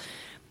actual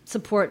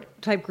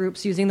support type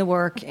groups using the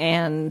work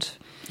and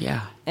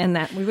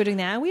that we were doing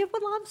that. We have a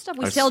lot of stuff.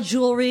 We sell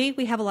jewelry.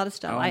 We have a lot of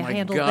stuff. Oh I my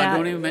handle God, that.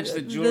 don't even mention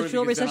the jewelry. The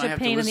jewelry is because such then I a have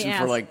pain to in the listen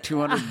ass. for like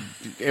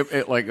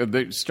 200.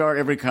 They start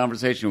every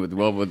conversation with,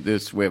 well, with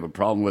this, we have a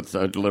problem with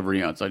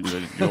delivery on such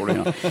jewelry.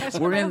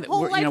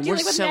 We're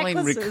selling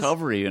necklaces.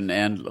 recovery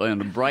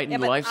and brightened Yeah,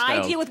 but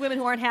lifestyle. I deal with women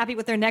who aren't happy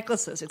with their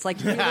necklaces. It's like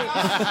really,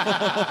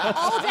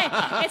 all day.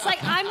 It's like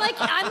I'm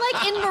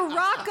like in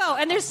Morocco,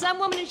 and there's some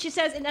woman, and she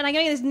says, and I'm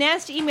getting this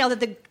nasty email that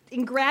the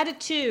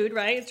ingratitude,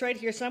 right? It's right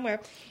here somewhere.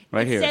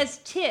 Right here. It says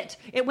tit.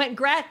 It went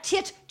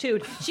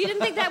tit-tude. She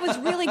didn't think that was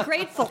really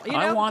grateful. You know?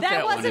 I want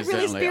that one, wasn't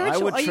really incidentally. I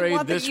spiritual. would Oh, you trade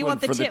want this you one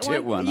want the for the tit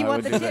tit one. You I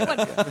want the would do tit one.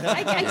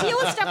 I deal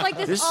with stuff like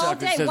this This all sucker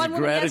day. says One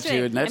woman gratitude,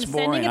 yesterday. and that's I'm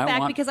sending boring. it I back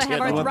want because I have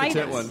tit. I want the arthritis.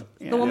 tit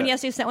one. The woman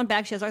yesterday sent one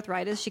back. She has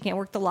arthritis. She can't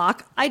work the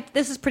lock.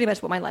 This is pretty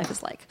much what my life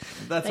is like.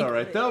 That's all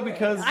right though,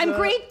 because I'm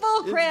grateful,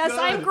 it's Chris. good.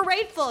 I'm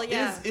grateful.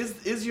 Yeah.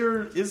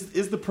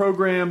 Is the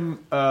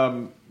program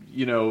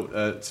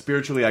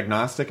spiritually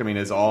agnostic? I mean,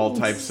 is all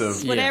types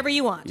of Whatever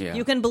you want. Yeah.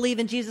 You can believe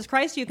in Jesus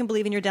Christ. You can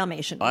believe in your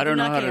Dalmatian. I don't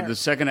do know not how to. care. The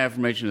second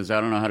affirmation is I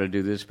don't know how to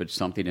do this, but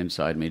something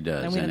inside me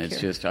does, And we and don't it's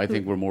care. just I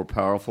think we're more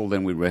powerful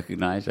than we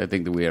recognize. I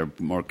think that we are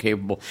more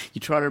capable.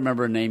 You try to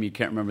remember a name, you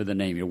can't remember the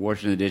name. You're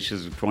washing the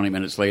dishes 20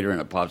 minutes later, and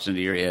it pops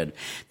into your head.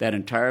 That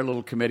entire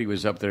little committee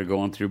was up there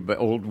going through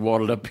old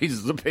wadded up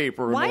pieces of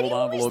paper Why and do you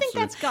old always envelopes. think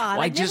that's God?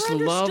 Well, I I've just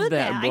never love understood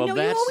that. I Well, know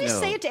you that's always no.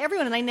 say it to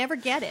everyone, and I never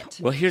get it.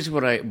 Well, here's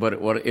what it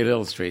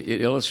illustrates.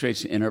 It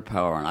illustrates inner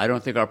power, and I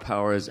don't think our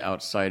power is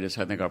outside us.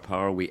 I think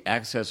we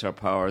access our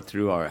power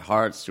through our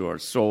hearts, through our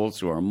souls,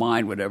 through our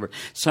mind, whatever.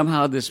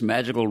 Somehow this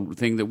magical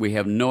thing that we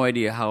have no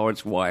idea how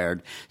it's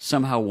wired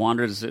somehow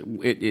wanders.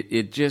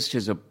 It just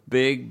is a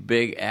big,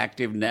 big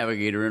active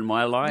navigator in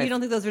my life. You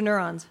don't think those are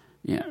neurons?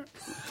 Yeah.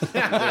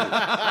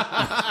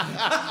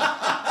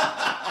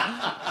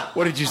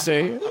 What did you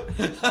say?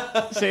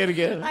 Say it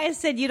again. I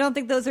said you don't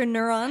think those are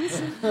neurons?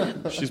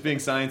 She's being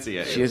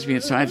sciencey. She is being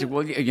scientific.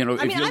 Well, I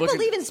mean, I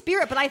believe in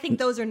spirit, but I think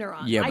those are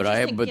neurons. Yeah, but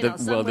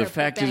just think, the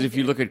fact is, if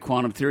you look at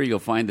quantum theory, you'll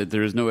find that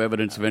there is no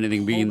evidence of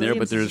anything being there,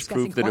 but there is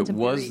proof that it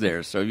was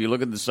there. So if you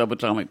look at the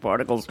subatomic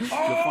particles, you'll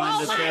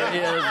find that there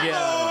is. Yeah.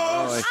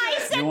 I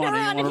said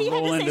neuron, and he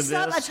had to say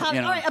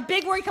subatomic. All right, a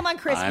big word. Come on,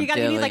 Chris. You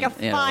need like a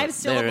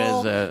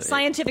 5-syllable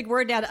scientific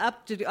word now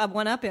to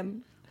one up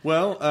him.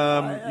 Well,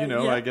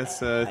 I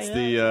guess it's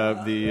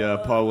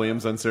the Paul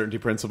Williams uncertainty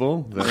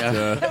principle.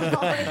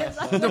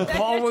 The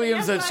Paul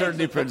Williams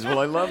uncertainty principle.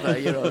 I love that.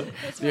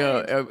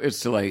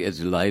 It's like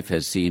as life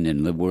has seen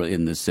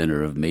in the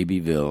center of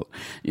Mayberville.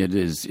 It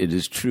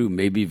is true,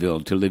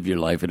 Mayberville, to live your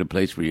life in a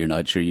place where you're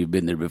not sure you've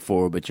been there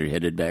before, but you're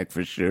headed back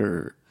for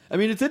sure. I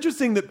mean, it's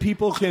interesting that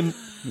people can...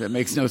 That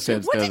makes no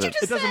sense, what does did you it?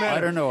 just It doesn't say? matter.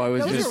 I don't know.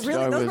 Those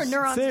were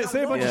neurons.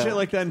 Say a bunch of shit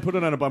like that and put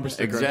it on a bumper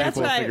sticker.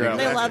 Exactly. That's right. Figure out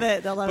They what- love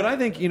it. They'll love But it. I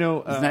think,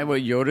 Isn't that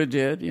what Yoda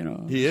did?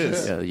 he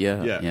is.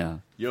 Yeah.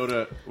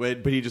 Yoda,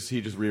 but he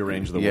just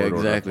rearranged the Yeah, word order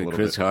up exactly. a little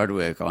Chris bit.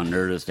 Hardwick on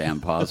Nerdist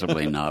and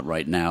possibly not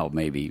right now.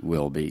 Maybe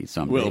will be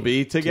someday. We'll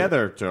be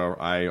together.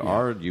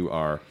 You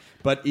are.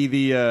 But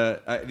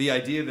the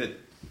idea that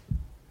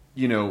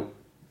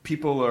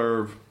people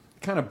are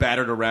kind of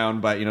battered around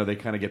by they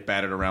kind of get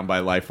battered around by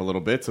life a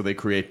little bit, so they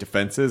create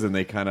defenses, and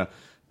they kind of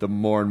the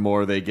more and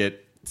more they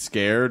get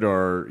scared,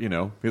 or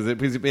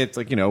because it's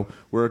like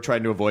we're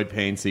trying to avoid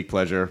pain, seek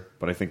pleasure,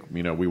 but I think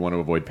we want to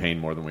avoid pain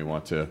more than we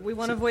want to. We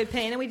want to avoid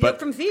pain, and we do it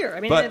from fear.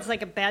 I mean, it's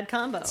like a bad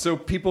combo. So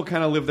people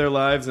kind of live their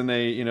lives, and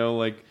they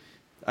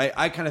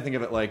I kind of think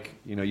of it like,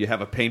 you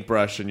have a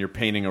paintbrush and you're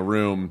painting a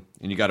room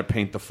and you got to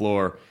paint the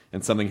floor,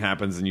 and something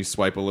happens and you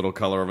swipe a little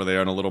color over there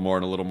and a little more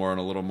and a little more and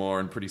a little more,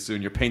 and pretty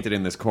soon you're painted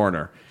in this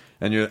corner,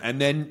 and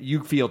then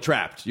you feel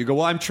trapped. You go,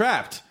 well, I'm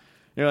trapped.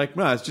 You're like,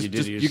 no, it's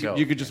just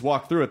you could just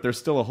walk through it. There's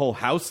still a whole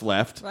house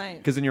left. Right.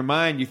 Because in your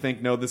mind you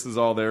think, no, this is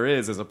all there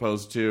is, as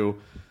opposed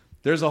to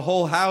there's a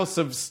whole house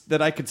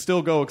that I could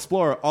still go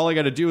explore. All I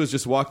got to do is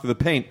just walk through the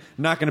paint.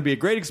 Not going to be a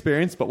great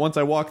experience, but once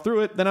I walk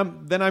through it, then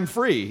I'm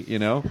free,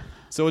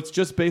 So it's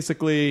just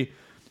basically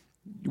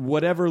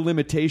whatever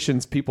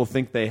limitations people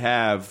think they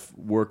have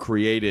were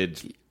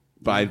created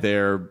by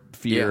their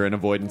fear and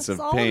avoidance of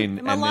pain.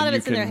 A lot of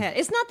it's in their head.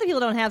 It's not that people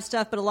don't have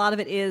stuff, but a lot of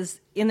it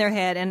is in their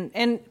head.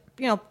 And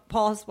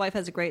Paul's wife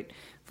has a great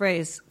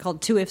phrase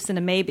called two ifs and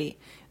a maybe.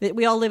 That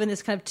we all live in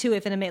this kind of two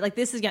if and a maybe. Like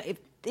this is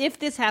if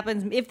this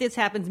happens,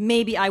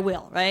 maybe I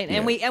will, right?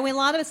 And we a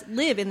lot of us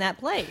live in that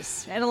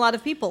place, and a lot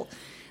of people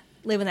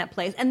live in that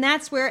place, and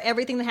that's where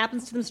everything that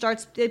happens to them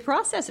starts. They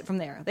process it from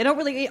there. They don't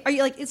really. Are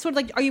you like? It's sort of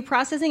like. Are you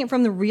processing it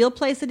from the real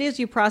place it is?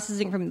 Are you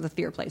processing it from the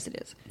fear place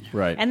it is?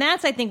 Right. And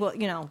that's, I think,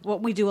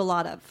 what we do a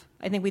lot of.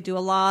 I think we do a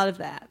lot of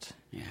that.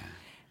 Yeah.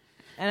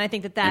 And I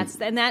think that's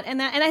and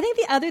I think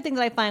the other thing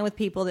that I find with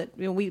people that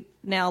we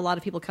now a lot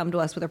of people come to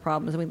us with their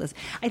problems and we listen.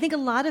 I think a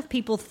lot of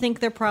people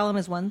think their problem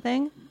is one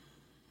thing.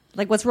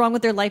 Like what's wrong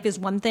with their life is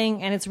one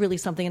thing, and it's really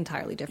something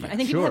entirely different. I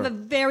think people have a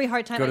very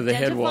hard time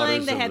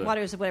identifying the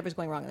headwaters of whatever's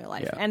going wrong in their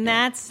life, and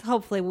that's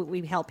hopefully what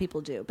we help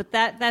people do. But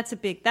that's a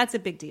big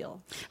deal.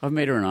 I've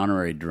made her an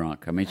honorary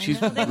drunk. I mean, she's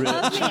she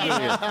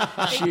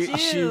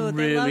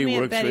really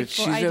works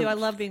with. I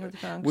love being with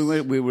drunks.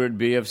 We were at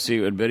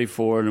BFC at Betty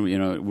Ford,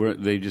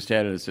 and they just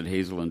added us at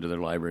Hazelland to their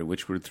library,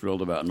 which we're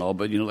thrilled about and all.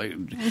 But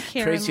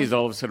Tracy's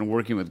all of a sudden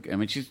working with. I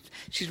mean,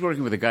 she's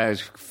working with a guy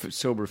who's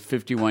sober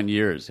 51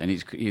 years, and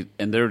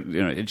they're.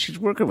 And she's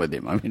working with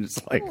him. I mean, it's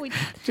like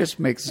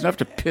just makes enough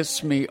to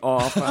piss me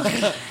off.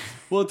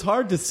 Well, it's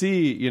hard to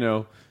see,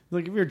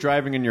 like if you're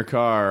driving in your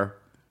car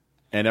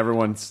and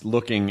everyone's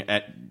looking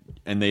at,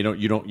 and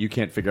you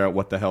can't figure out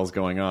what the hell's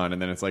going on,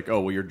 and then it's like,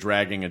 oh, well, you're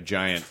dragging a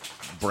giant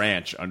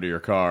branch under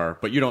your car,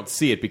 but you don't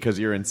see it because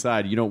you're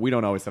inside. We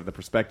don't always have the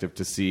perspective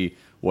to see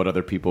what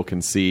other people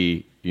can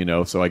see,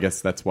 So I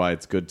guess that's why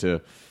it's good to.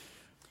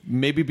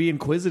 Maybe be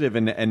inquisitive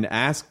and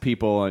ask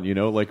people,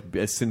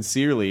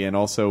 sincerely, and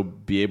also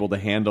be able to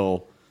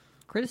handle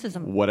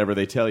criticism, whatever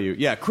they tell you.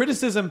 Yeah,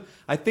 criticism.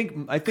 I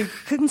think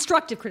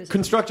constructive criticism.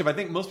 Constructive. I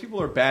think most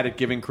people are bad at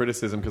giving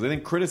criticism because I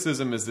think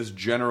criticism is this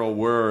general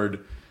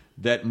word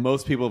that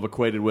most people have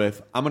equated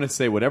with. I'm going to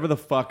say whatever the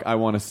fuck I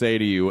want to say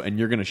to you, and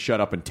you're going to shut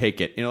up and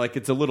take it.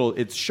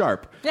 It's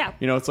sharp. Yeah.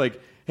 It's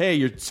like, hey,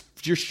 your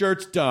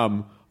shirt's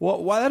dumb.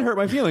 Well, why that hurt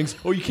my feelings?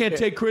 Oh, you can't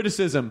take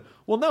criticism.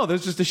 Well, no,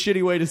 there's just a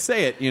shitty way to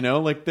say it,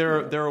 Like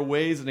there are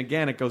ways, and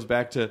again, it goes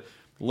back to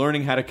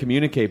learning how to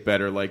communicate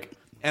better.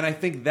 And I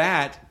think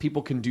that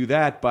people can do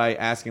that by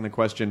asking the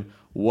question,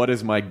 what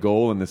is my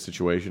goal in this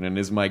situation? And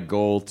is my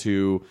goal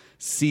to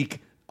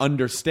seek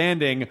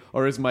understanding,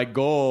 or is my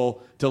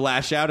goal to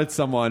lash out at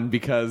someone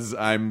because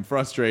I'm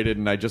frustrated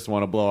and I just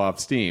want to blow off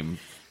steam?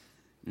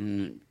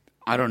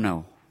 I don't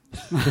know.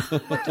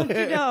 What don't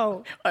you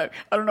know? I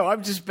don't know.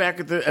 I'm just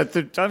back at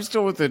the. I'm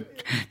still with the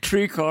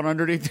tree caught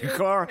underneath the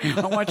car.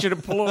 I want you to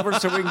pull over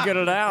so we can get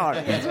it out.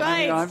 That's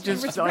right. I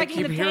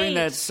keep hearing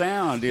that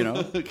sound. I mean,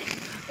 I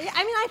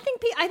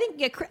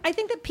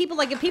think that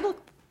people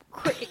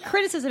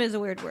criticism is a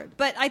weird word,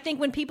 but I think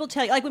when people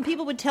tell you, like when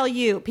people would tell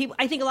you,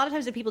 I think a lot of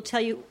times that people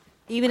tell you,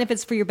 even if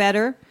it's for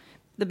the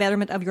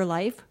betterment of your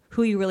life,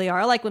 who you really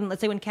are. Like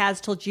let's say when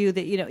Kaz told you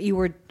that you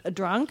were a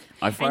drunk,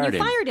 I fired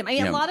him. I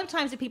mean, a lot of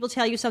times if people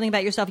tell you something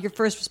about yourself, your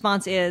first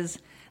response is,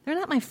 they're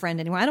not my friend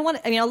anymore. I don't want.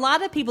 A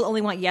lot of people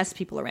only want yes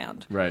people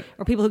around, right?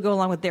 Or people who go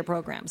along with their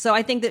program. So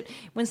I think that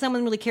when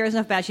someone really cares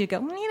enough about you to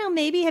go,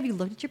 maybe have you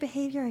looked at your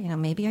behavior?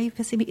 Maybe are you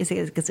pissing me? Is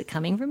it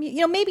coming from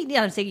you? Maybe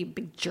say you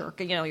big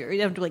jerk. You don't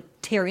have to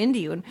tear into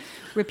you and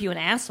rip you an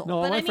asshole. No,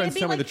 all my friends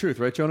tell me the truth,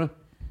 right, Jonah?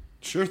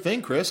 Sure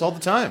thing, Chris, all the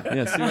time.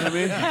 Yeah, see what I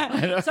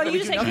mean? So you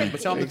just say nothing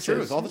but tell him the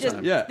truth all the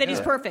time. Yeah. That he's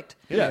perfect.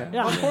 Yeah.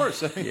 Of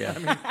course.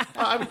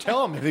 I would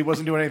tell him if he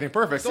wasn't doing anything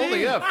perfect.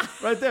 Only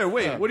if. Right there.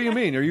 Wait, what do you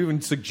mean? Are you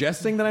even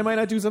suggesting that I might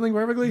not do something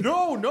perfectly?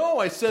 No.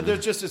 I said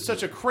there's just it's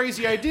such a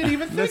crazy idea to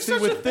even think such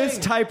a with thing. this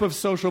type of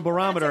social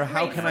barometer,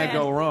 how can I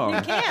go wrong?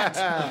 You can't.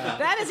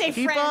 That is a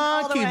Keep friend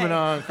all the keeping way.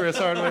 on, Chris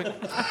Hardwick.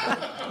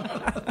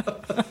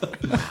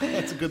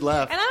 That's a good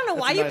laugh. And I don't know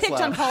why you picked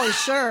on Paul's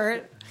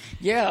shirt.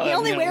 Yeah, he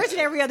only wears it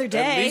every other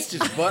day. At least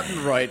it's buttoned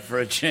right for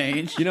a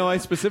change. I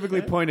specifically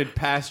pointed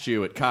past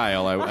you at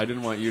Kyle. I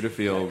didn't want you to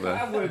feel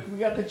the... We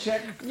got the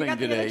check thing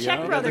today. The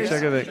Czech brothers.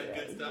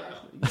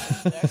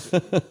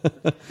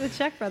 The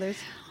Czech brothers.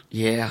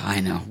 Yeah, I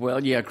know.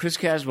 Well, yeah, Chris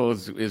Caswell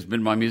has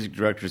been my music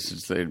director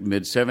since the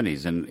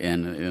mid-'70s, and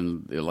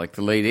in like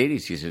the late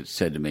 '80s, he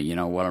said to me,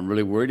 what, I'm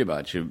really worried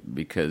about you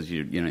because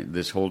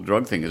this whole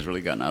drug thing has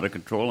really gotten out of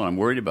control, and I'm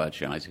worried about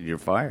you. And I said, you're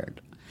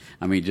fired.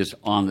 Just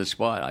on the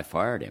spot, I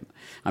fired him.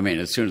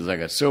 As soon as I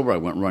got sober, I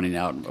went running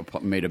out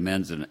and made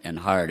amends and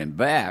hired him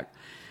back.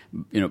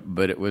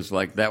 But it was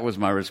like that was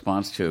my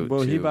response to.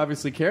 Well, he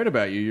obviously cared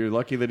about you. You're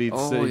lucky that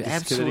absolutely.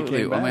 That he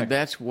came back.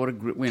 That's what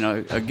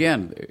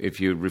again, if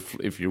you're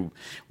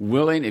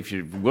willing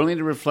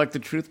to reflect the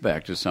truth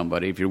back to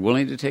somebody, if you're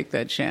willing to take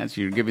that chance,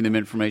 you're giving them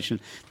information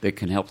that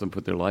can help them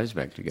put their lives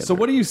back together. So,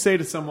 what do you say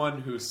to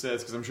someone who says?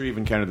 Because I'm sure you've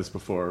encountered this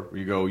before. Where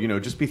you go,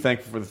 just be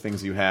thankful for the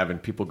things you have,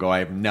 and people go, I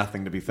have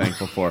nothing to be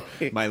thankful for.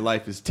 My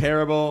life is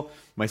terrible.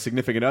 My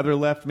significant other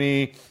left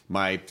me.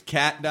 My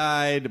cat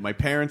died. My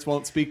parents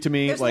won't speak to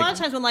me. There's a lot of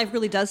times when life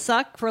really does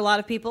suck for a lot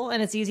of people,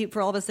 and it's easy for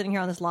all of us sitting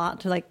here on this lot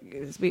to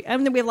we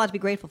have a lot to be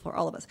grateful for,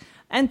 all of us.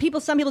 And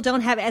some people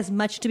don't have as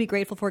much to be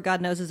grateful for,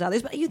 God knows, as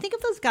others. But you think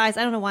of those guys.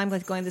 I don't know why I'm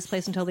going to this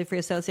place and totally free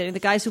associating. The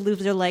guys who lose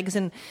their legs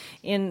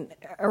in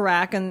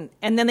Iraq, and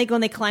then they go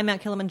and they climb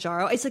Mount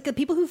Kilimanjaro. It's like the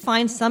people who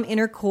find some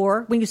inner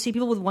core. When you see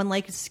people with one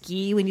leg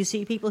ski, when you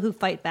see people who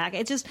fight back,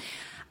 it's just.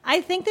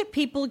 I think that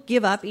people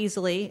give up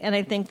easily, and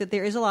I think that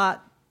there is a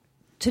lot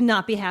to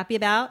not be happy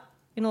about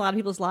in a lot of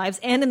people's lives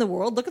and in the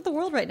world. Look at the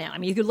world right now.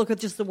 You could look at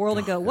just the world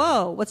and go,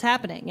 whoa, what's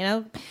happening,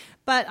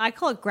 But I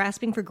call it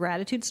grasping for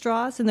gratitude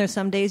straws, and there's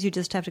some days you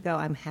just have to go,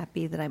 I'm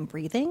happy that I'm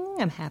breathing.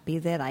 I'm happy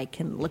that I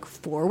can look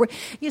forward.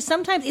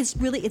 Sometimes it's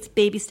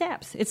baby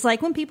steps. It's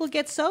like when people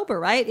get sober,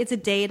 right? It's a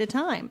day at a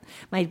time.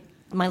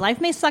 My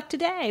life may suck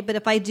today, but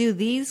if I do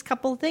these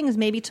couple of things,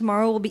 maybe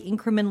tomorrow will be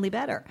incrementally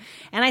better.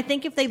 And I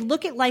think if they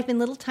look at life in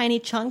little tiny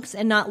chunks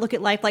and not look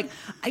at life like,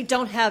 I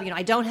don't have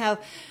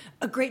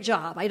a great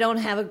job. I don't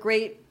have a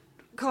great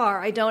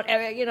car. I don't,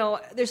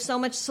 there's so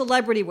much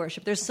celebrity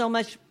worship. There's so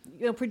much,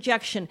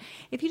 projection.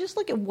 If you just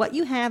look at what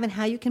you have and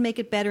how you can make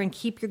it better and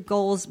keep your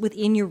goals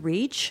within your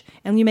reach,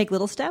 and you make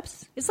little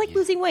steps, it's like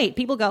losing weight.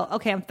 People go,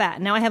 okay, I'm fat.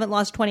 Now I haven't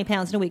lost 20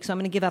 pounds in a week, so I'm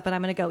going to give up and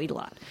I'm going to go eat a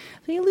lot.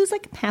 So you lose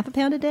like half a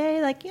pound a day.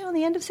 In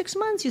the end of 6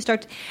 months, you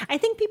start. I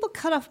think people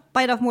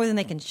bite off more than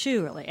they can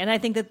chew, really. And I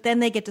think that then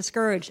they get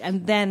discouraged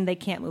and then they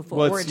can't move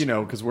forward. Well, it's,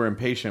 because we're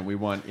impatient. We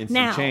want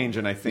instant change.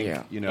 And I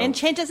think, And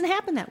change doesn't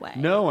happen that way.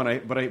 No,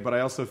 but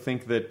I also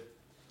think that,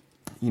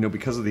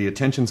 because of the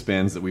attention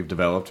spans that we've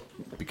developed,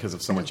 because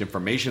of so much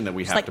information that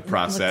we have to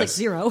process, it's like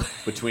zero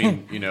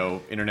between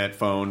internet,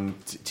 phone,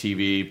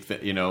 TV,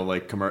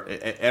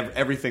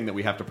 everything that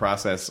we have to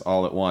process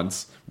all at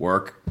once,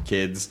 work,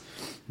 kids,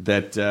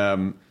 that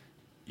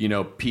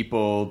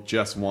people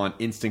just want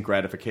instant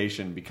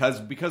gratification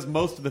because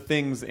most of the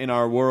things in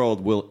our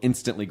world will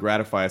instantly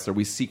gratify us, or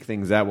we seek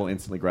things that will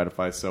instantly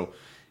gratify us. So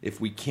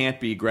if we can't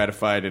be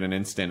gratified in an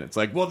instant, it's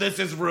like, well, this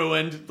is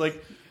ruined.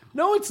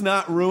 No, it's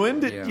not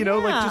ruined.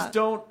 Just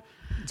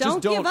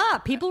don't give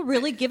up. People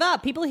really give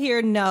up. People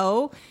hear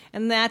no,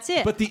 and that's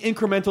it. But the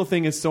incremental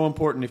thing is so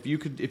important. If you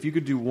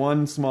could do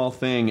one small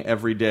thing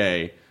every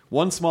day,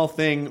 one small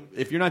thing.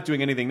 If you're not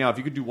doing anything now, if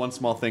you could do one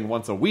small thing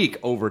once a week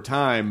over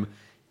time,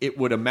 it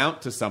would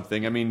amount to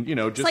something.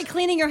 Just it's like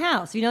cleaning your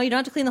house. You don't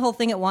have to clean the whole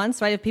thing at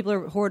once, right? If people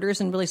are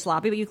hoarders and really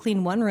sloppy, but you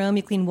clean one room,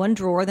 you clean one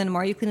drawer, then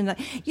tomorrow you clean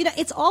another.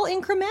 It's all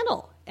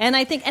incremental. And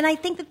I think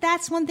that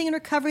that's one thing in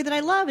recovery that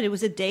I love. And it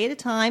was a day at a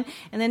time,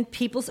 and then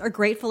people are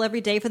grateful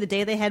every day for the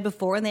day they had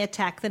before, and they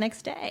attack the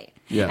next day.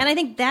 Yeah. And I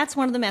think that's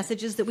one of the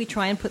messages that we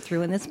try and put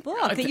through in this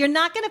book. That you're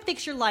not going to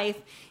fix your life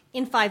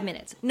in 5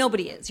 minutes.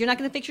 Nobody is. You're not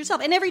going to fix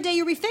yourself. And every day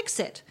you refix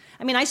it.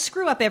 I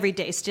screw up every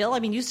day still.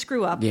 You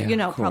screw up,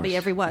 probably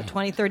every,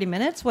 20, 30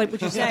 minutes? What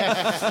would you say?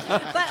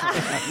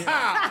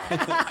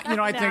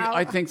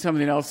 I think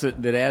something else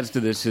that adds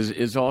to this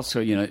is also,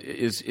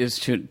 is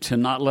to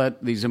not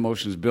let these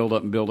emotions build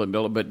up and build up and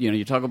build up. But,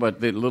 you talk about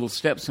the little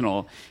steps and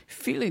all,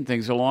 feeling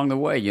things along the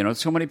way.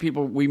 So many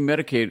people, we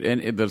medicate,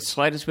 and the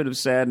slightest bit of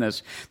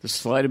sadness, the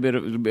slightest bit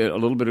of, a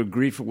little bit of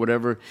grief or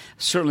whatever,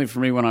 certainly for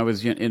me when I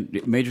was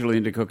majorly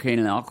into cocaine, cocaine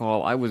and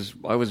alcohol, I was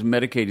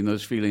medicating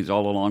those feelings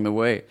all along the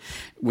way.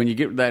 When you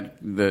get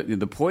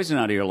the poison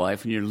out of your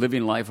life and you're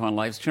living life on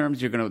life's terms,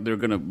 there are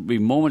gonna be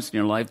moments in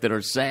your life that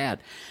are sad.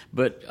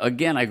 But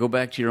again, I go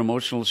back to your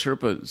emotional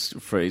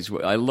Sherpa phrase.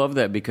 I love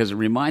that because it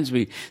reminds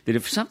me that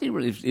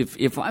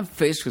if I'm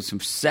faced with some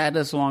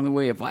sadness along the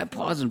way, if I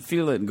pause and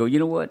feel it and go, you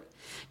know what?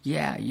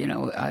 Yeah,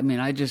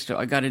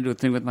 I got into a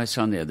thing with my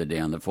son the other day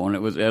on the phone.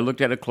 I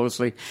looked at it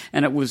closely,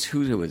 and it was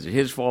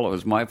his fault, it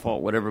was my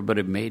fault, whatever, but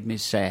it made me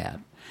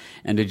sad.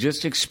 And to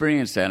just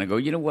experience that and go,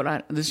 you know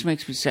what, this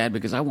makes me sad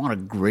because I want a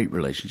great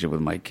relationship with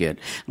my kid.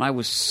 And I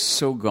was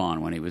so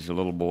gone when he was a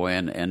little boy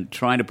and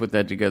trying to put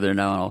that together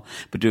now.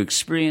 But to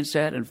experience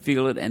that and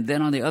feel it, and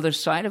then on the other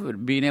side of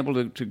it, being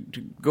able to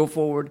go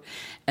forward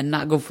and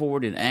not go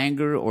forward in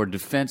anger or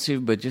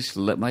defensive, but just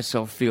let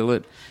myself feel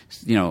it,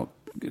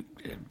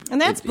 And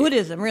that's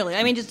Buddhism, really.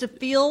 I mean, just to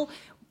feel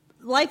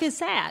life is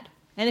sad.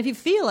 And if you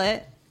feel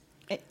it,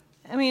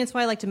 it's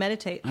why I like to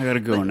meditate. I got to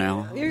go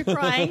now. You're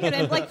crying.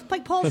 And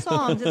like Paul's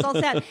songs, it's all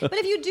sad. But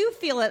if you do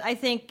feel it, I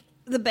think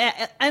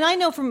and I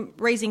know from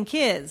raising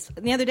kids,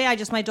 the other day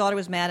my daughter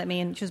was mad at me,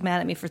 and she was mad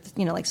at me for,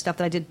 stuff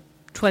that I did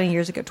 20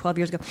 years ago, 12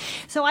 years ago.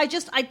 So I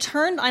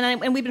turned,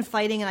 and we've been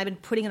fighting, and I've been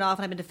putting it off,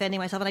 and I've been defending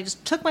myself, and I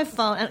just took my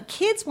phone. And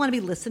kids want to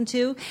be listened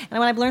to. And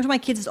what I've learned from my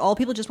kids is all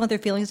people just want their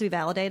feelings to be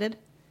validated.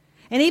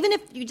 And even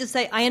if you just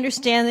say, I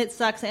understand that it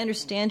sucks, I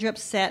understand you're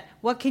upset,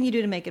 what can you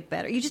do to make it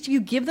better? You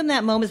give them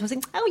that moment of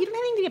saying, oh, you don't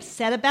have anything to be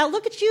upset about.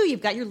 Look at you.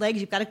 You've got your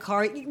legs, you've got a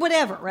car,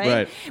 whatever,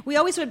 right? We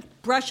always sort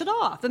of brush it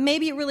off, but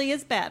maybe it really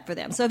is bad for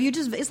them. So if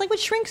it's like what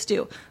shrinks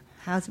do.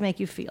 How does it make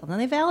you feel? And then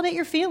they validate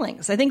your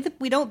feelings. I think that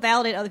we don't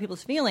validate other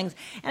people's feelings.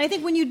 And I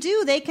think when you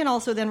do, they can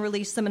also then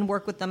release them and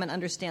work with them and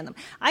understand them.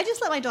 I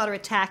just let my daughter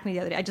attack me the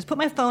other day. I just put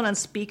my phone on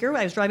speaker.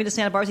 I was driving to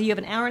Santa Barbara. So you have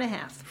an hour and a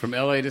half. From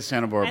L.A. to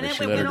Santa Barbara, and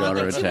she let her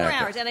daughter attack. 2 more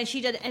hours. And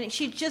she did. And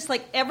she just,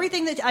 like,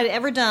 everything that I'd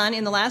ever done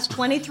in the last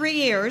 23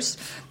 years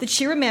that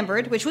she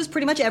remembered, which was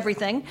pretty much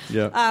everything.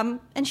 Yeah.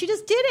 And she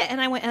just did it. And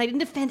I didn't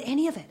defend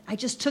any of it. I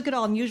just took it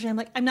all. And usually I'm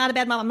like, I'm not a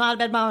bad mom. I'm not a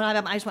bad mom. I'm not a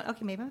bad mom. I just went,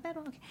 okay, maybe I'm a bad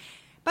mom. Okay.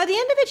 By the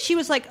end of it, she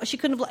was like, she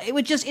couldn't have,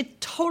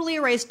 it totally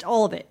erased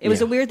all of it. It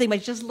was a weird thing,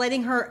 but just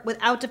letting her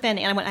without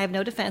defending. And I went, I have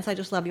no defense. I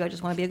just love you. I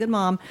just want to be a good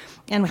mom.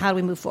 And how do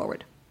we move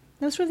forward?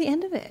 That was sort of the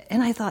end of it.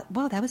 And I thought,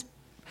 wow, that was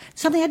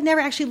something I'd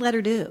never actually let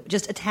her do.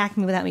 Just attack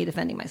me without me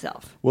defending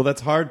myself. Well,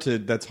 that's hard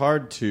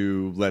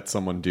to let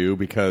someone do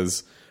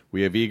because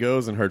we have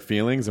egos and hurt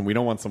feelings, and we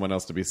don't want someone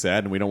else to be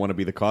sad, and we don't want to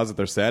be the cause that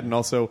they're sad. And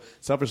also,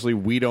 selfishly,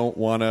 we don't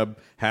want to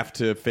have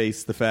to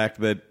face the fact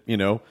that,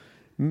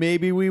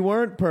 maybe we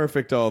weren't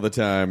perfect all the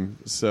time.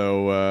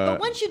 So, but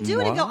once you do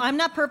it and go, I'm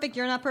not perfect,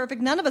 you're not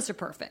perfect, none of us are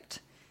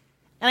perfect.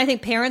 And I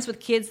think parents with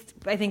kids,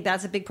 I think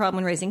that's a big problem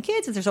when raising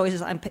kids. Is there's always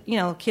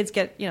this, kids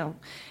get,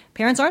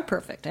 parents aren't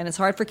perfect, and it's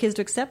hard for kids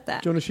to accept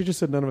that. Jonah, she just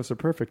said none of us are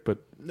perfect, but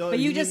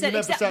you just said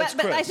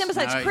but I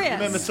emphasized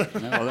Chris.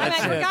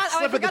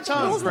 I forgot the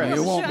rules.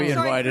 You won't be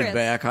invited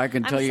back. I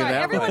can tell you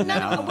that right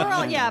now. We're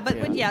all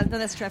no,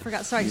 that's true. I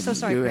forgot. Sorry, so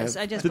sorry, Chris.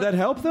 Did that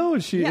help though?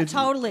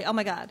 Totally. Oh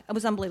my God, it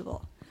was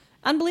unbelievable.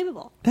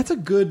 Unbelievable. That's a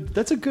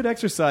good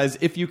exercise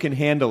if you can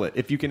handle it.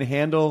 If you can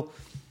handle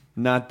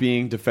not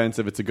being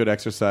defensive, it's a good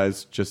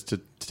exercise just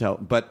to tell.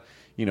 But,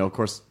 of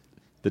course,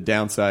 the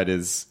downside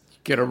is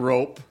get a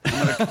rope.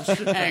 I'm going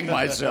to hang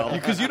myself.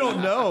 Because you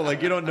don't know.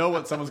 Like, you don't know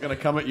what someone's going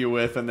to come at you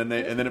with, and then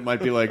it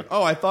might be like,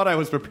 oh, I thought I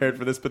was prepared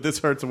for this, but this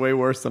hurts way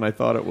worse than I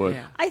thought it would.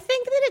 Yeah. I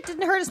think that it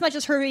didn't hurt as much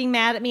as her being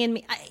mad at me. And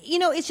me.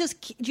 It's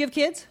just, do you have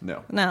kids?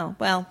 No. No.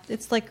 Well,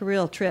 it's like a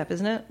real trip,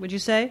 isn't it? Would you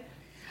say? Kids?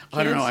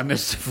 I don't know. I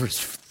missed the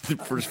first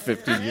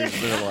 15 years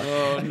of their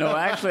life. No,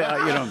 actually,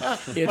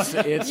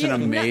 it's an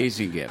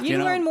amazing gift. You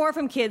learn more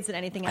from kids than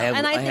anything else.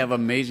 I have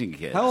amazing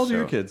kids. How old are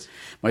your kids?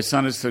 My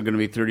son is still going to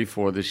be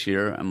 34 this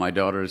year, and my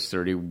daughter is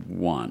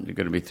 31. They're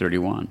going to be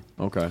 31.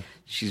 Okay.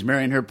 She's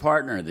marrying her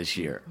partner this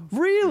year.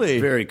 Really?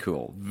 Very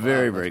cool.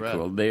 Very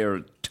cool. They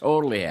are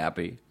totally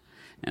happy.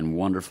 And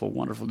wonderful,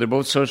 wonderful. They're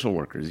both social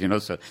workers,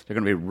 so they're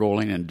going to be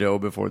rolling in dough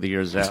before the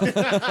year's out.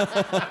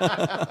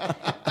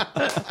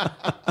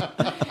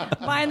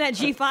 Buying that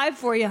G5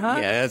 for you, huh?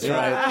 Yeah, that's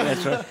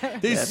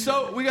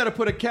right. We got to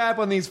put a cap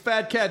on these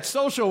fat cat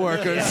social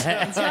workers.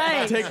 Yeah, that's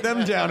right. Take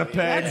them down a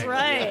peg. That's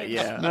right.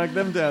 Yeah. Knock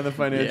them down the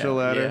financial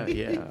ladder.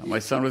 Yeah. My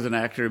son was an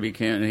actor.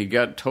 He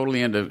got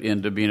totally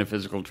into being a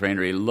physical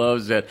trainer. He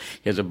loves that.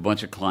 He has a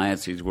bunch of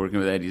clients he's working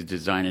with. That he's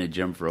designing a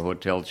gym for a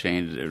hotel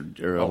chain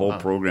or a whole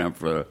program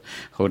for a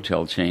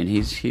hotel chain.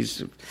 He's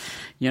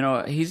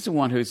the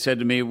one who said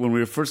to me when we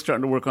were first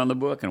starting to work on the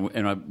book,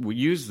 and we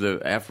used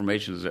the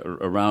affirmations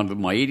around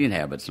my eating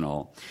habits and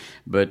all.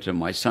 But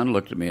my son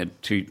looked at me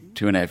at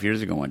 2.5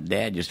 years ago and went,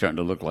 "Dad, you're starting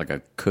to look like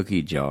a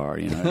cookie jar."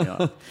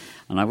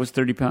 And I was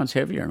 30 pounds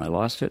heavier, and I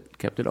lost it,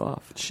 kept it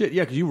off. Shit,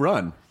 yeah, because you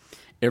run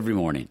every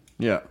morning.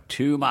 Yeah.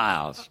 2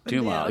 miles.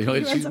 2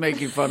 miles. She's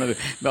making fun of it.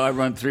 No, I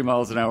run 3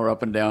 miles an hour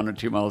up and down and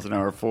 2 miles an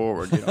hour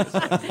forward. He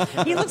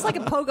looks like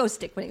a pogo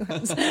stick when he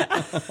runs.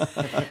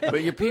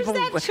 But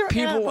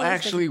people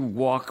actually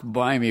walk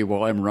by me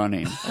while I'm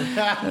running.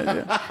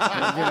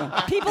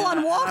 People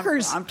on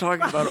walkers. I'm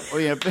talking about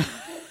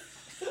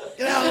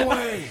Get out of the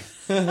way.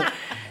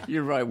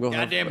 You're right. We'll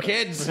Goddamn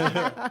kids.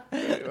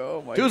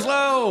 Oh my Too God.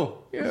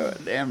 slow. Yeah,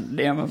 damn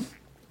them.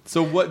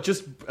 So what?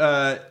 Just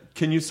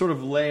can you sort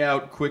of lay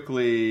out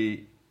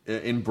quickly,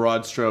 in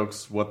broad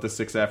strokes, what the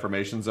 6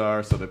 affirmations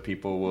are, so that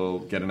people will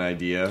get an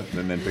idea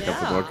and then pick up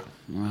the book?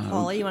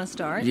 Paulie, you want to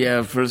start?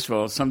 Yeah. First of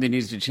all, something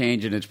needs to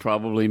change, and it's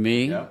probably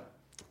me. Yeah.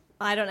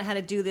 I don't know how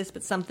to do this,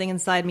 but something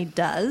inside me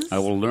does. I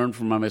will learn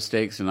from my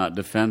mistakes and not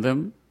defend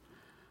them.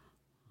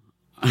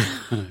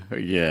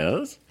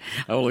 Yes.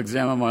 I will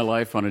examine my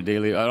life on a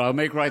daily. I'll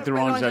make right the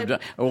wrongs I've done.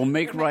 I will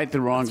make right the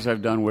wrongs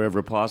I've done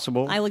wherever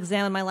possible. I will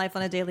examine my life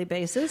on a daily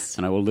basis.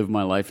 And I will live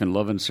my life in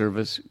love and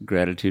service,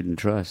 gratitude and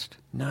trust.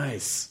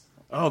 Nice.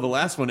 Oh, the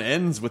last one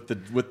ends with the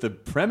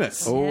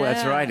premise. Oh, Yeah,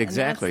 that's right. and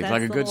Exactly. that's it's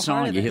like a the good little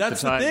heart song. of You it. hit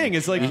That's the the title. thing.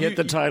 It's like you hit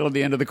the title at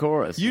the end of the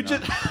chorus. You know?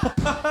 just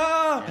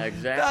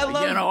Exactly. I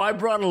love- I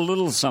brought a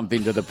little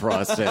something to the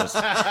process.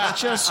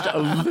 Just a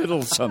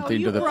little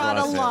something to the brought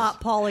process. a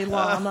lot, Paulie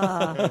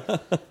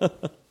Llama.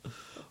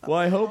 well,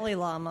 I hope Paulie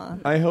Llama.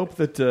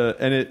 that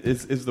and it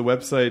is the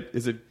website.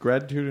 Is it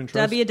Gratitude and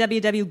Trust?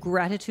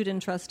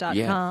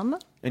 www.gratitudeandtrust.com.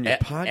 And your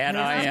podcast. At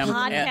I am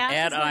Paul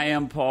Williams. At I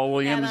am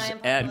Paul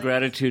At Williams.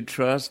 Gratitude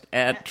Trust.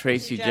 At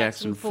Tracy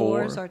Jackson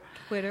 4. is our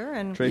Twitter,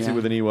 and Tracy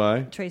with an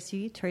EY.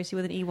 Tracy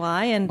with an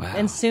EY,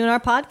 and soon our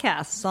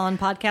podcasts on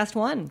Podcast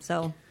One.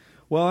 So,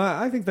 Well,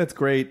 I think that's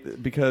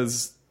great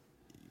because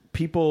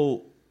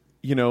people,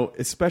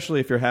 especially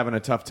if you're having a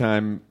tough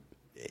time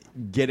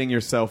getting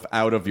yourself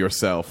out of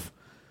yourself,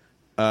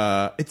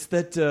 it's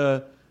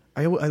that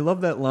I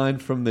love that line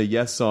from the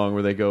Yes song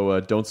where they go,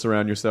 "Don't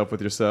surround yourself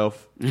with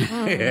yourself."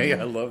 Yeah,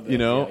 I love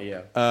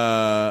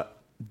that.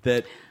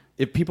 That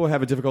if people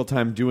have a difficult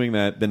time doing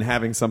that, then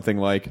having something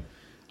like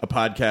a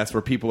podcast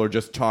where people are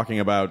just talking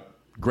about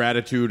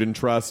gratitude and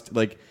trust,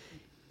 like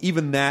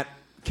even that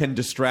can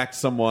distract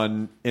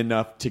someone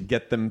enough to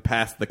get them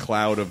past the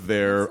cloud of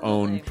their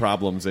own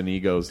problems and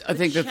egos. I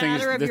think the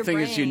chatter of thing your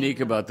that's brain. unique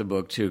about the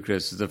book too,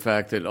 Chris, is the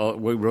fact that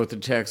we wrote the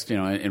text,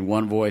 in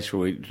one voice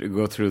where we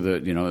go through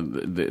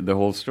the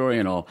whole story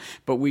and all,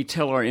 but we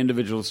tell our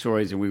individual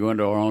stories and we go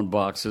into our own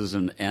boxes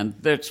and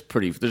there's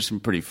some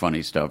pretty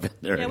funny stuff in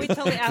there. yeah, we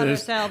totally out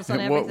ourselves on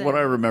everything. What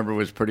I remember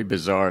was pretty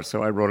bizarre,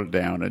 so I wrote it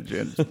down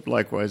and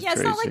likewise. Yeah,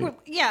 it's Tracy. not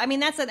like I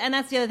mean that's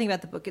the other thing about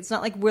the book. It's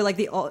not like we're like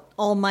the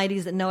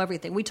almighties that know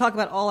everything. We talk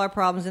about all our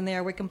problems in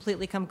there. We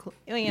completely come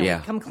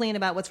clean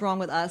about what's wrong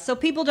with us, so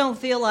people don't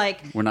feel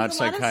like We're not a lot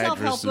of psychiatrists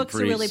self-help and books are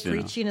really priests,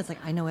 preachy, and it's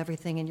like I know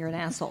everything and you're an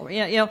asshole.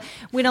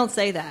 We don't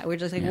say that. We're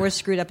just like we're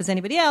screwed up as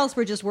anybody else.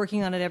 We're just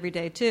working on it every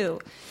day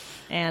too,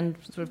 and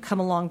sort of come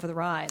along for the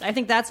ride. I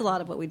think that's a lot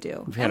of what we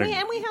do, and we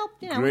help.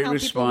 We great help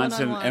response,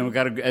 people and we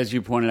got as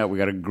you pointed out, we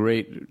got a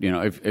great.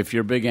 If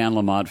you're a big Anne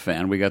Lamott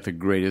fan, we got the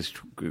greatest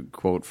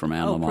quote from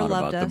Anne Lamott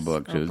about the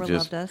book. Oprah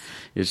loved us.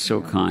 It's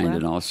so kind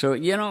and all. So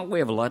we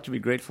have a lot to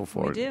be grateful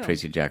for. We do.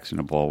 Tracy Jackson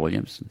and Paul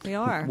Williams. We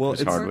are. Well,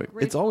 Chris Hardwick.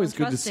 it's always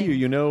good to see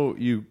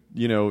you.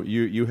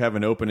 You have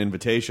an open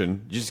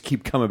invitation. You just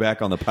keep coming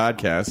back on the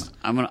podcast.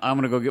 I'm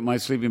gonna go get my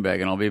sleeping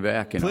bag and I'll be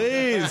back.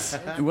 Please.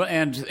 Well,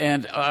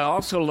 and I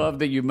also love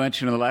that you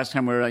mentioned the last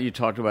time we were out, you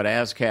talked about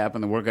ASCAP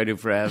and the work I do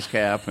for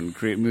ASCAP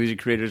and music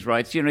creators'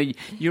 rights.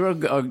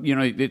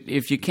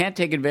 If you can't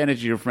take advantage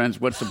of your friends,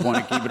 what's the point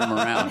of keeping them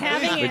around?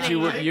 But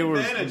you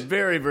were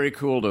very, very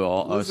cool to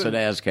all us at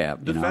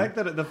ASCAP.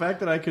 The fact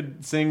that I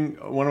could sing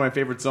one of my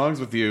favorite songs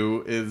with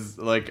you is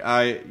like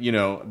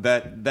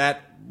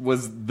that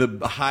was the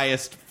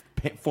highest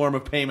form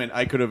of payment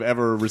I could have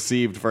ever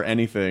received for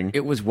anything.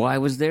 It was why I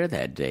was there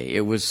that day.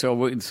 It was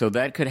so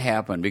that could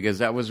happen because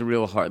that was a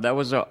real heart. That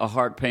was a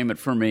heart payment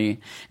for me,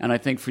 and I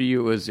think for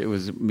you it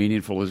was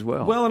meaningful as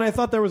well. Well, and I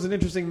thought there was an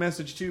interesting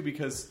message too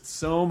because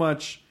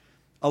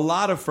a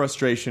lot of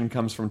frustration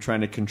comes from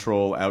trying to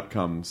control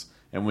outcomes,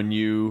 and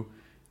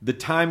the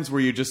times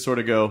where you just sort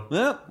of go,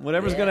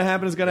 whatever's going to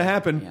happen is going to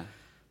happen. Yeah.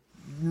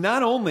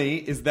 Not only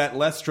is that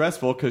less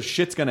stressful because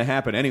shit's going to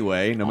happen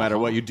anyway, no matter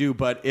what you do,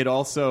 but it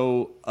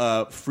also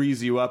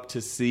frees you up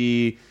to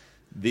see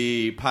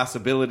the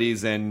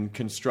possibilities and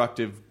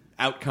constructive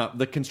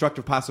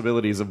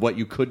possibilities of what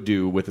you could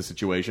do with a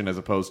situation, as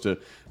opposed to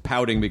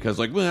pouting because,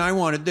 I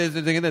wanted this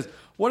and this.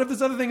 What if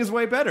this other thing is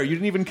way better? You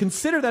didn't even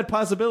consider that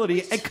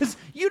possibility because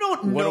you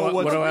don't know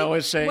what do I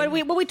always say?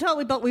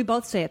 We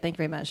both say it. Thank you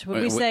very much.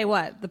 We say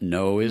what?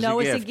 No is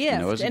a gift.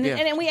 No is a gift.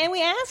 And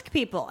we ask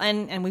people,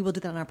 and we will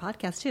do that on our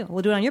podcast too.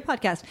 We'll do it on your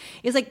podcast.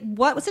 It's like,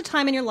 what was a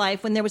time in your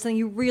life when there was something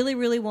you really,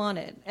 really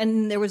wanted,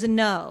 and there was a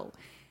no,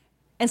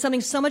 and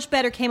something so much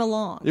better came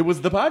along? It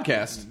was the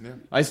podcast.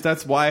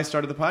 That's why I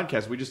started the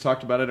podcast. We just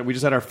talked about it. We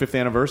just had our 5th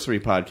anniversary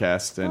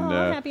podcast, and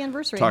happy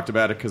anniversary! Talked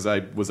about it because I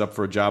was up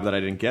for a job that I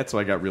didn't get, so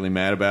I got really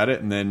mad about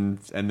it, and then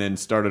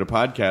started a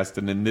podcast,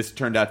 and then this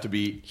turned out to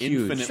be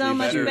infinitely so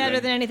much better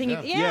than anything.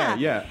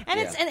 Yeah. And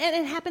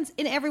it happens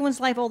in everyone's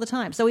life all the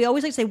time. So we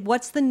always like to say,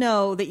 what's the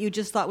no that you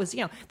just thought was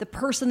the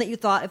person that you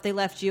thought if they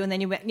left you, and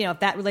then if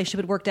that relationship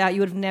had worked out, you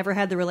would have never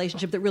had the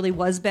relationship that really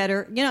was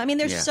better.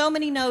 There's so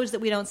many no's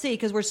that we don't see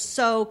because we're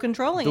so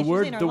controlling. The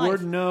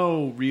word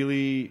no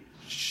really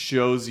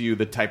shows you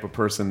the type of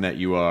person that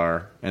you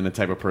are and the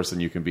type of person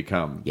you can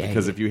become. Yeah,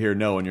 because if you hear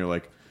no and you're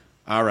like,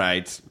 all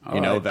right, that's,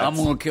 I'm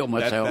going to kill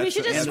myself. We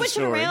should just switch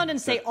it around and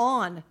say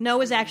on.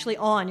 No is actually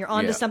on. You're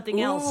on to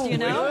something else, you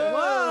know?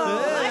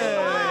 Whoa.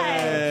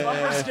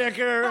 Bumper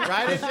sticker.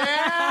 Write it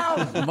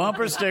down.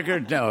 Bumper sticker.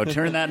 No,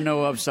 turn that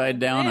no upside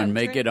down and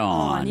make it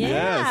on.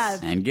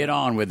 Yes. And get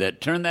on with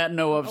it. Turn that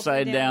no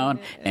upside down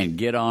and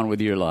get on with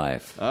your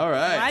life. All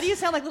right. Why do you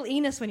sound like little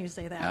Enos when you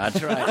say that?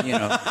 That's right.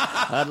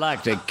 I'd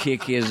like to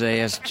kick his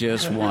ass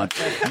just once.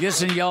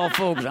 Listen, y'all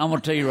folks, I'm going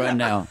to tell you right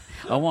now.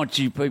 I want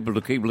you people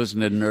to keep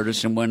listening to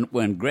Nerdist, and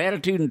when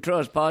Gratitude and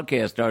Trust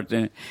podcast starts,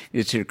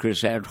 it's here.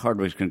 Chris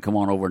Hardwick's going to come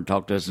on over and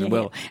talk to us as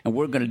well, and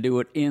we're going to do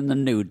it in the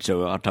nude.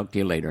 So I'll talk to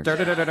you later.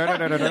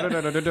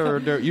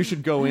 You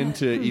should go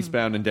into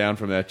Eastbound and Down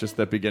from that, just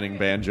that beginning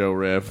banjo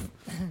riff.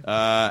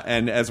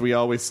 And as we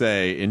always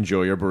say,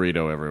 enjoy your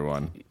burrito,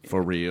 everyone.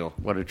 For real.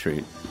 What a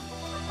treat.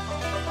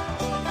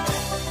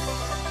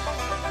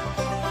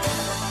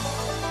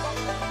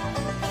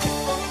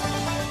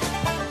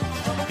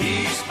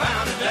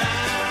 Eastbound and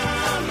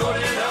down,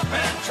 loaded up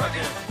and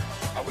trucking.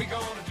 Are we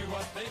gonna do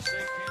what they say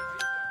can't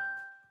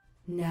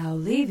be done? Now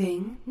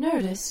leaving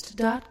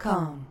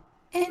Nerdist.com.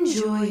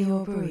 Enjoy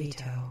your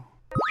burrito.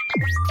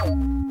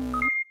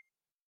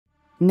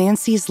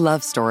 Nancy's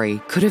love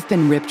story could have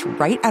been ripped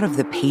right out of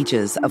the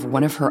pages of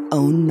one of her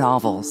own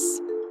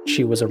novels.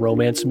 She was a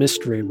romance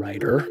mystery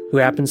writer who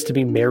happens to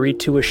be married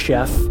to a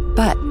chef.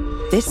 But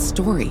this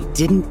story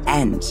didn't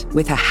end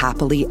with a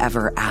happily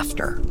ever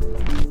after.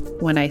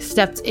 When I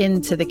stepped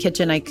into the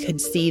kitchen, I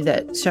could see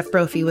that Chef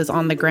Brophy was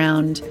on the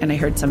ground, and I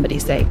heard somebody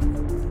say,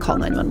 "Call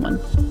 911."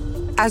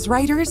 As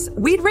writers,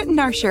 we'd written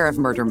our share of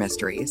murder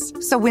mysteries.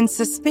 So when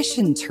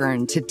suspicion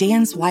turned to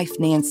Dan's wife,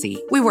 Nancy,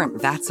 we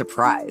weren't that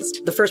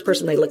surprised. The first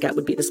person they look at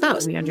would be the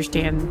spouse. We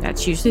understand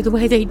that's usually the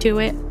way they do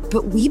it.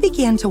 But we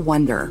began to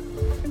wonder,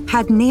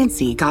 had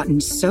Nancy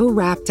gotten so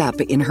wrapped up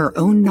in her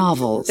own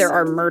novels... There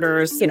are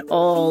murders in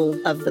all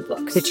of the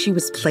books. ...that she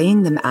was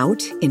playing them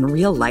out in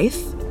real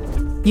life?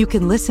 You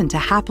can listen to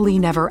Happily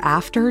Never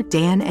After,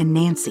 Dan and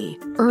Nancy,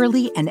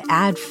 early and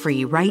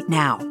ad-free right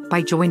now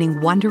by joining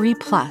Wondery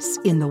Plus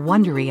in the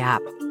Wondery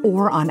app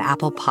or on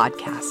Apple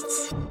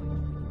Podcasts.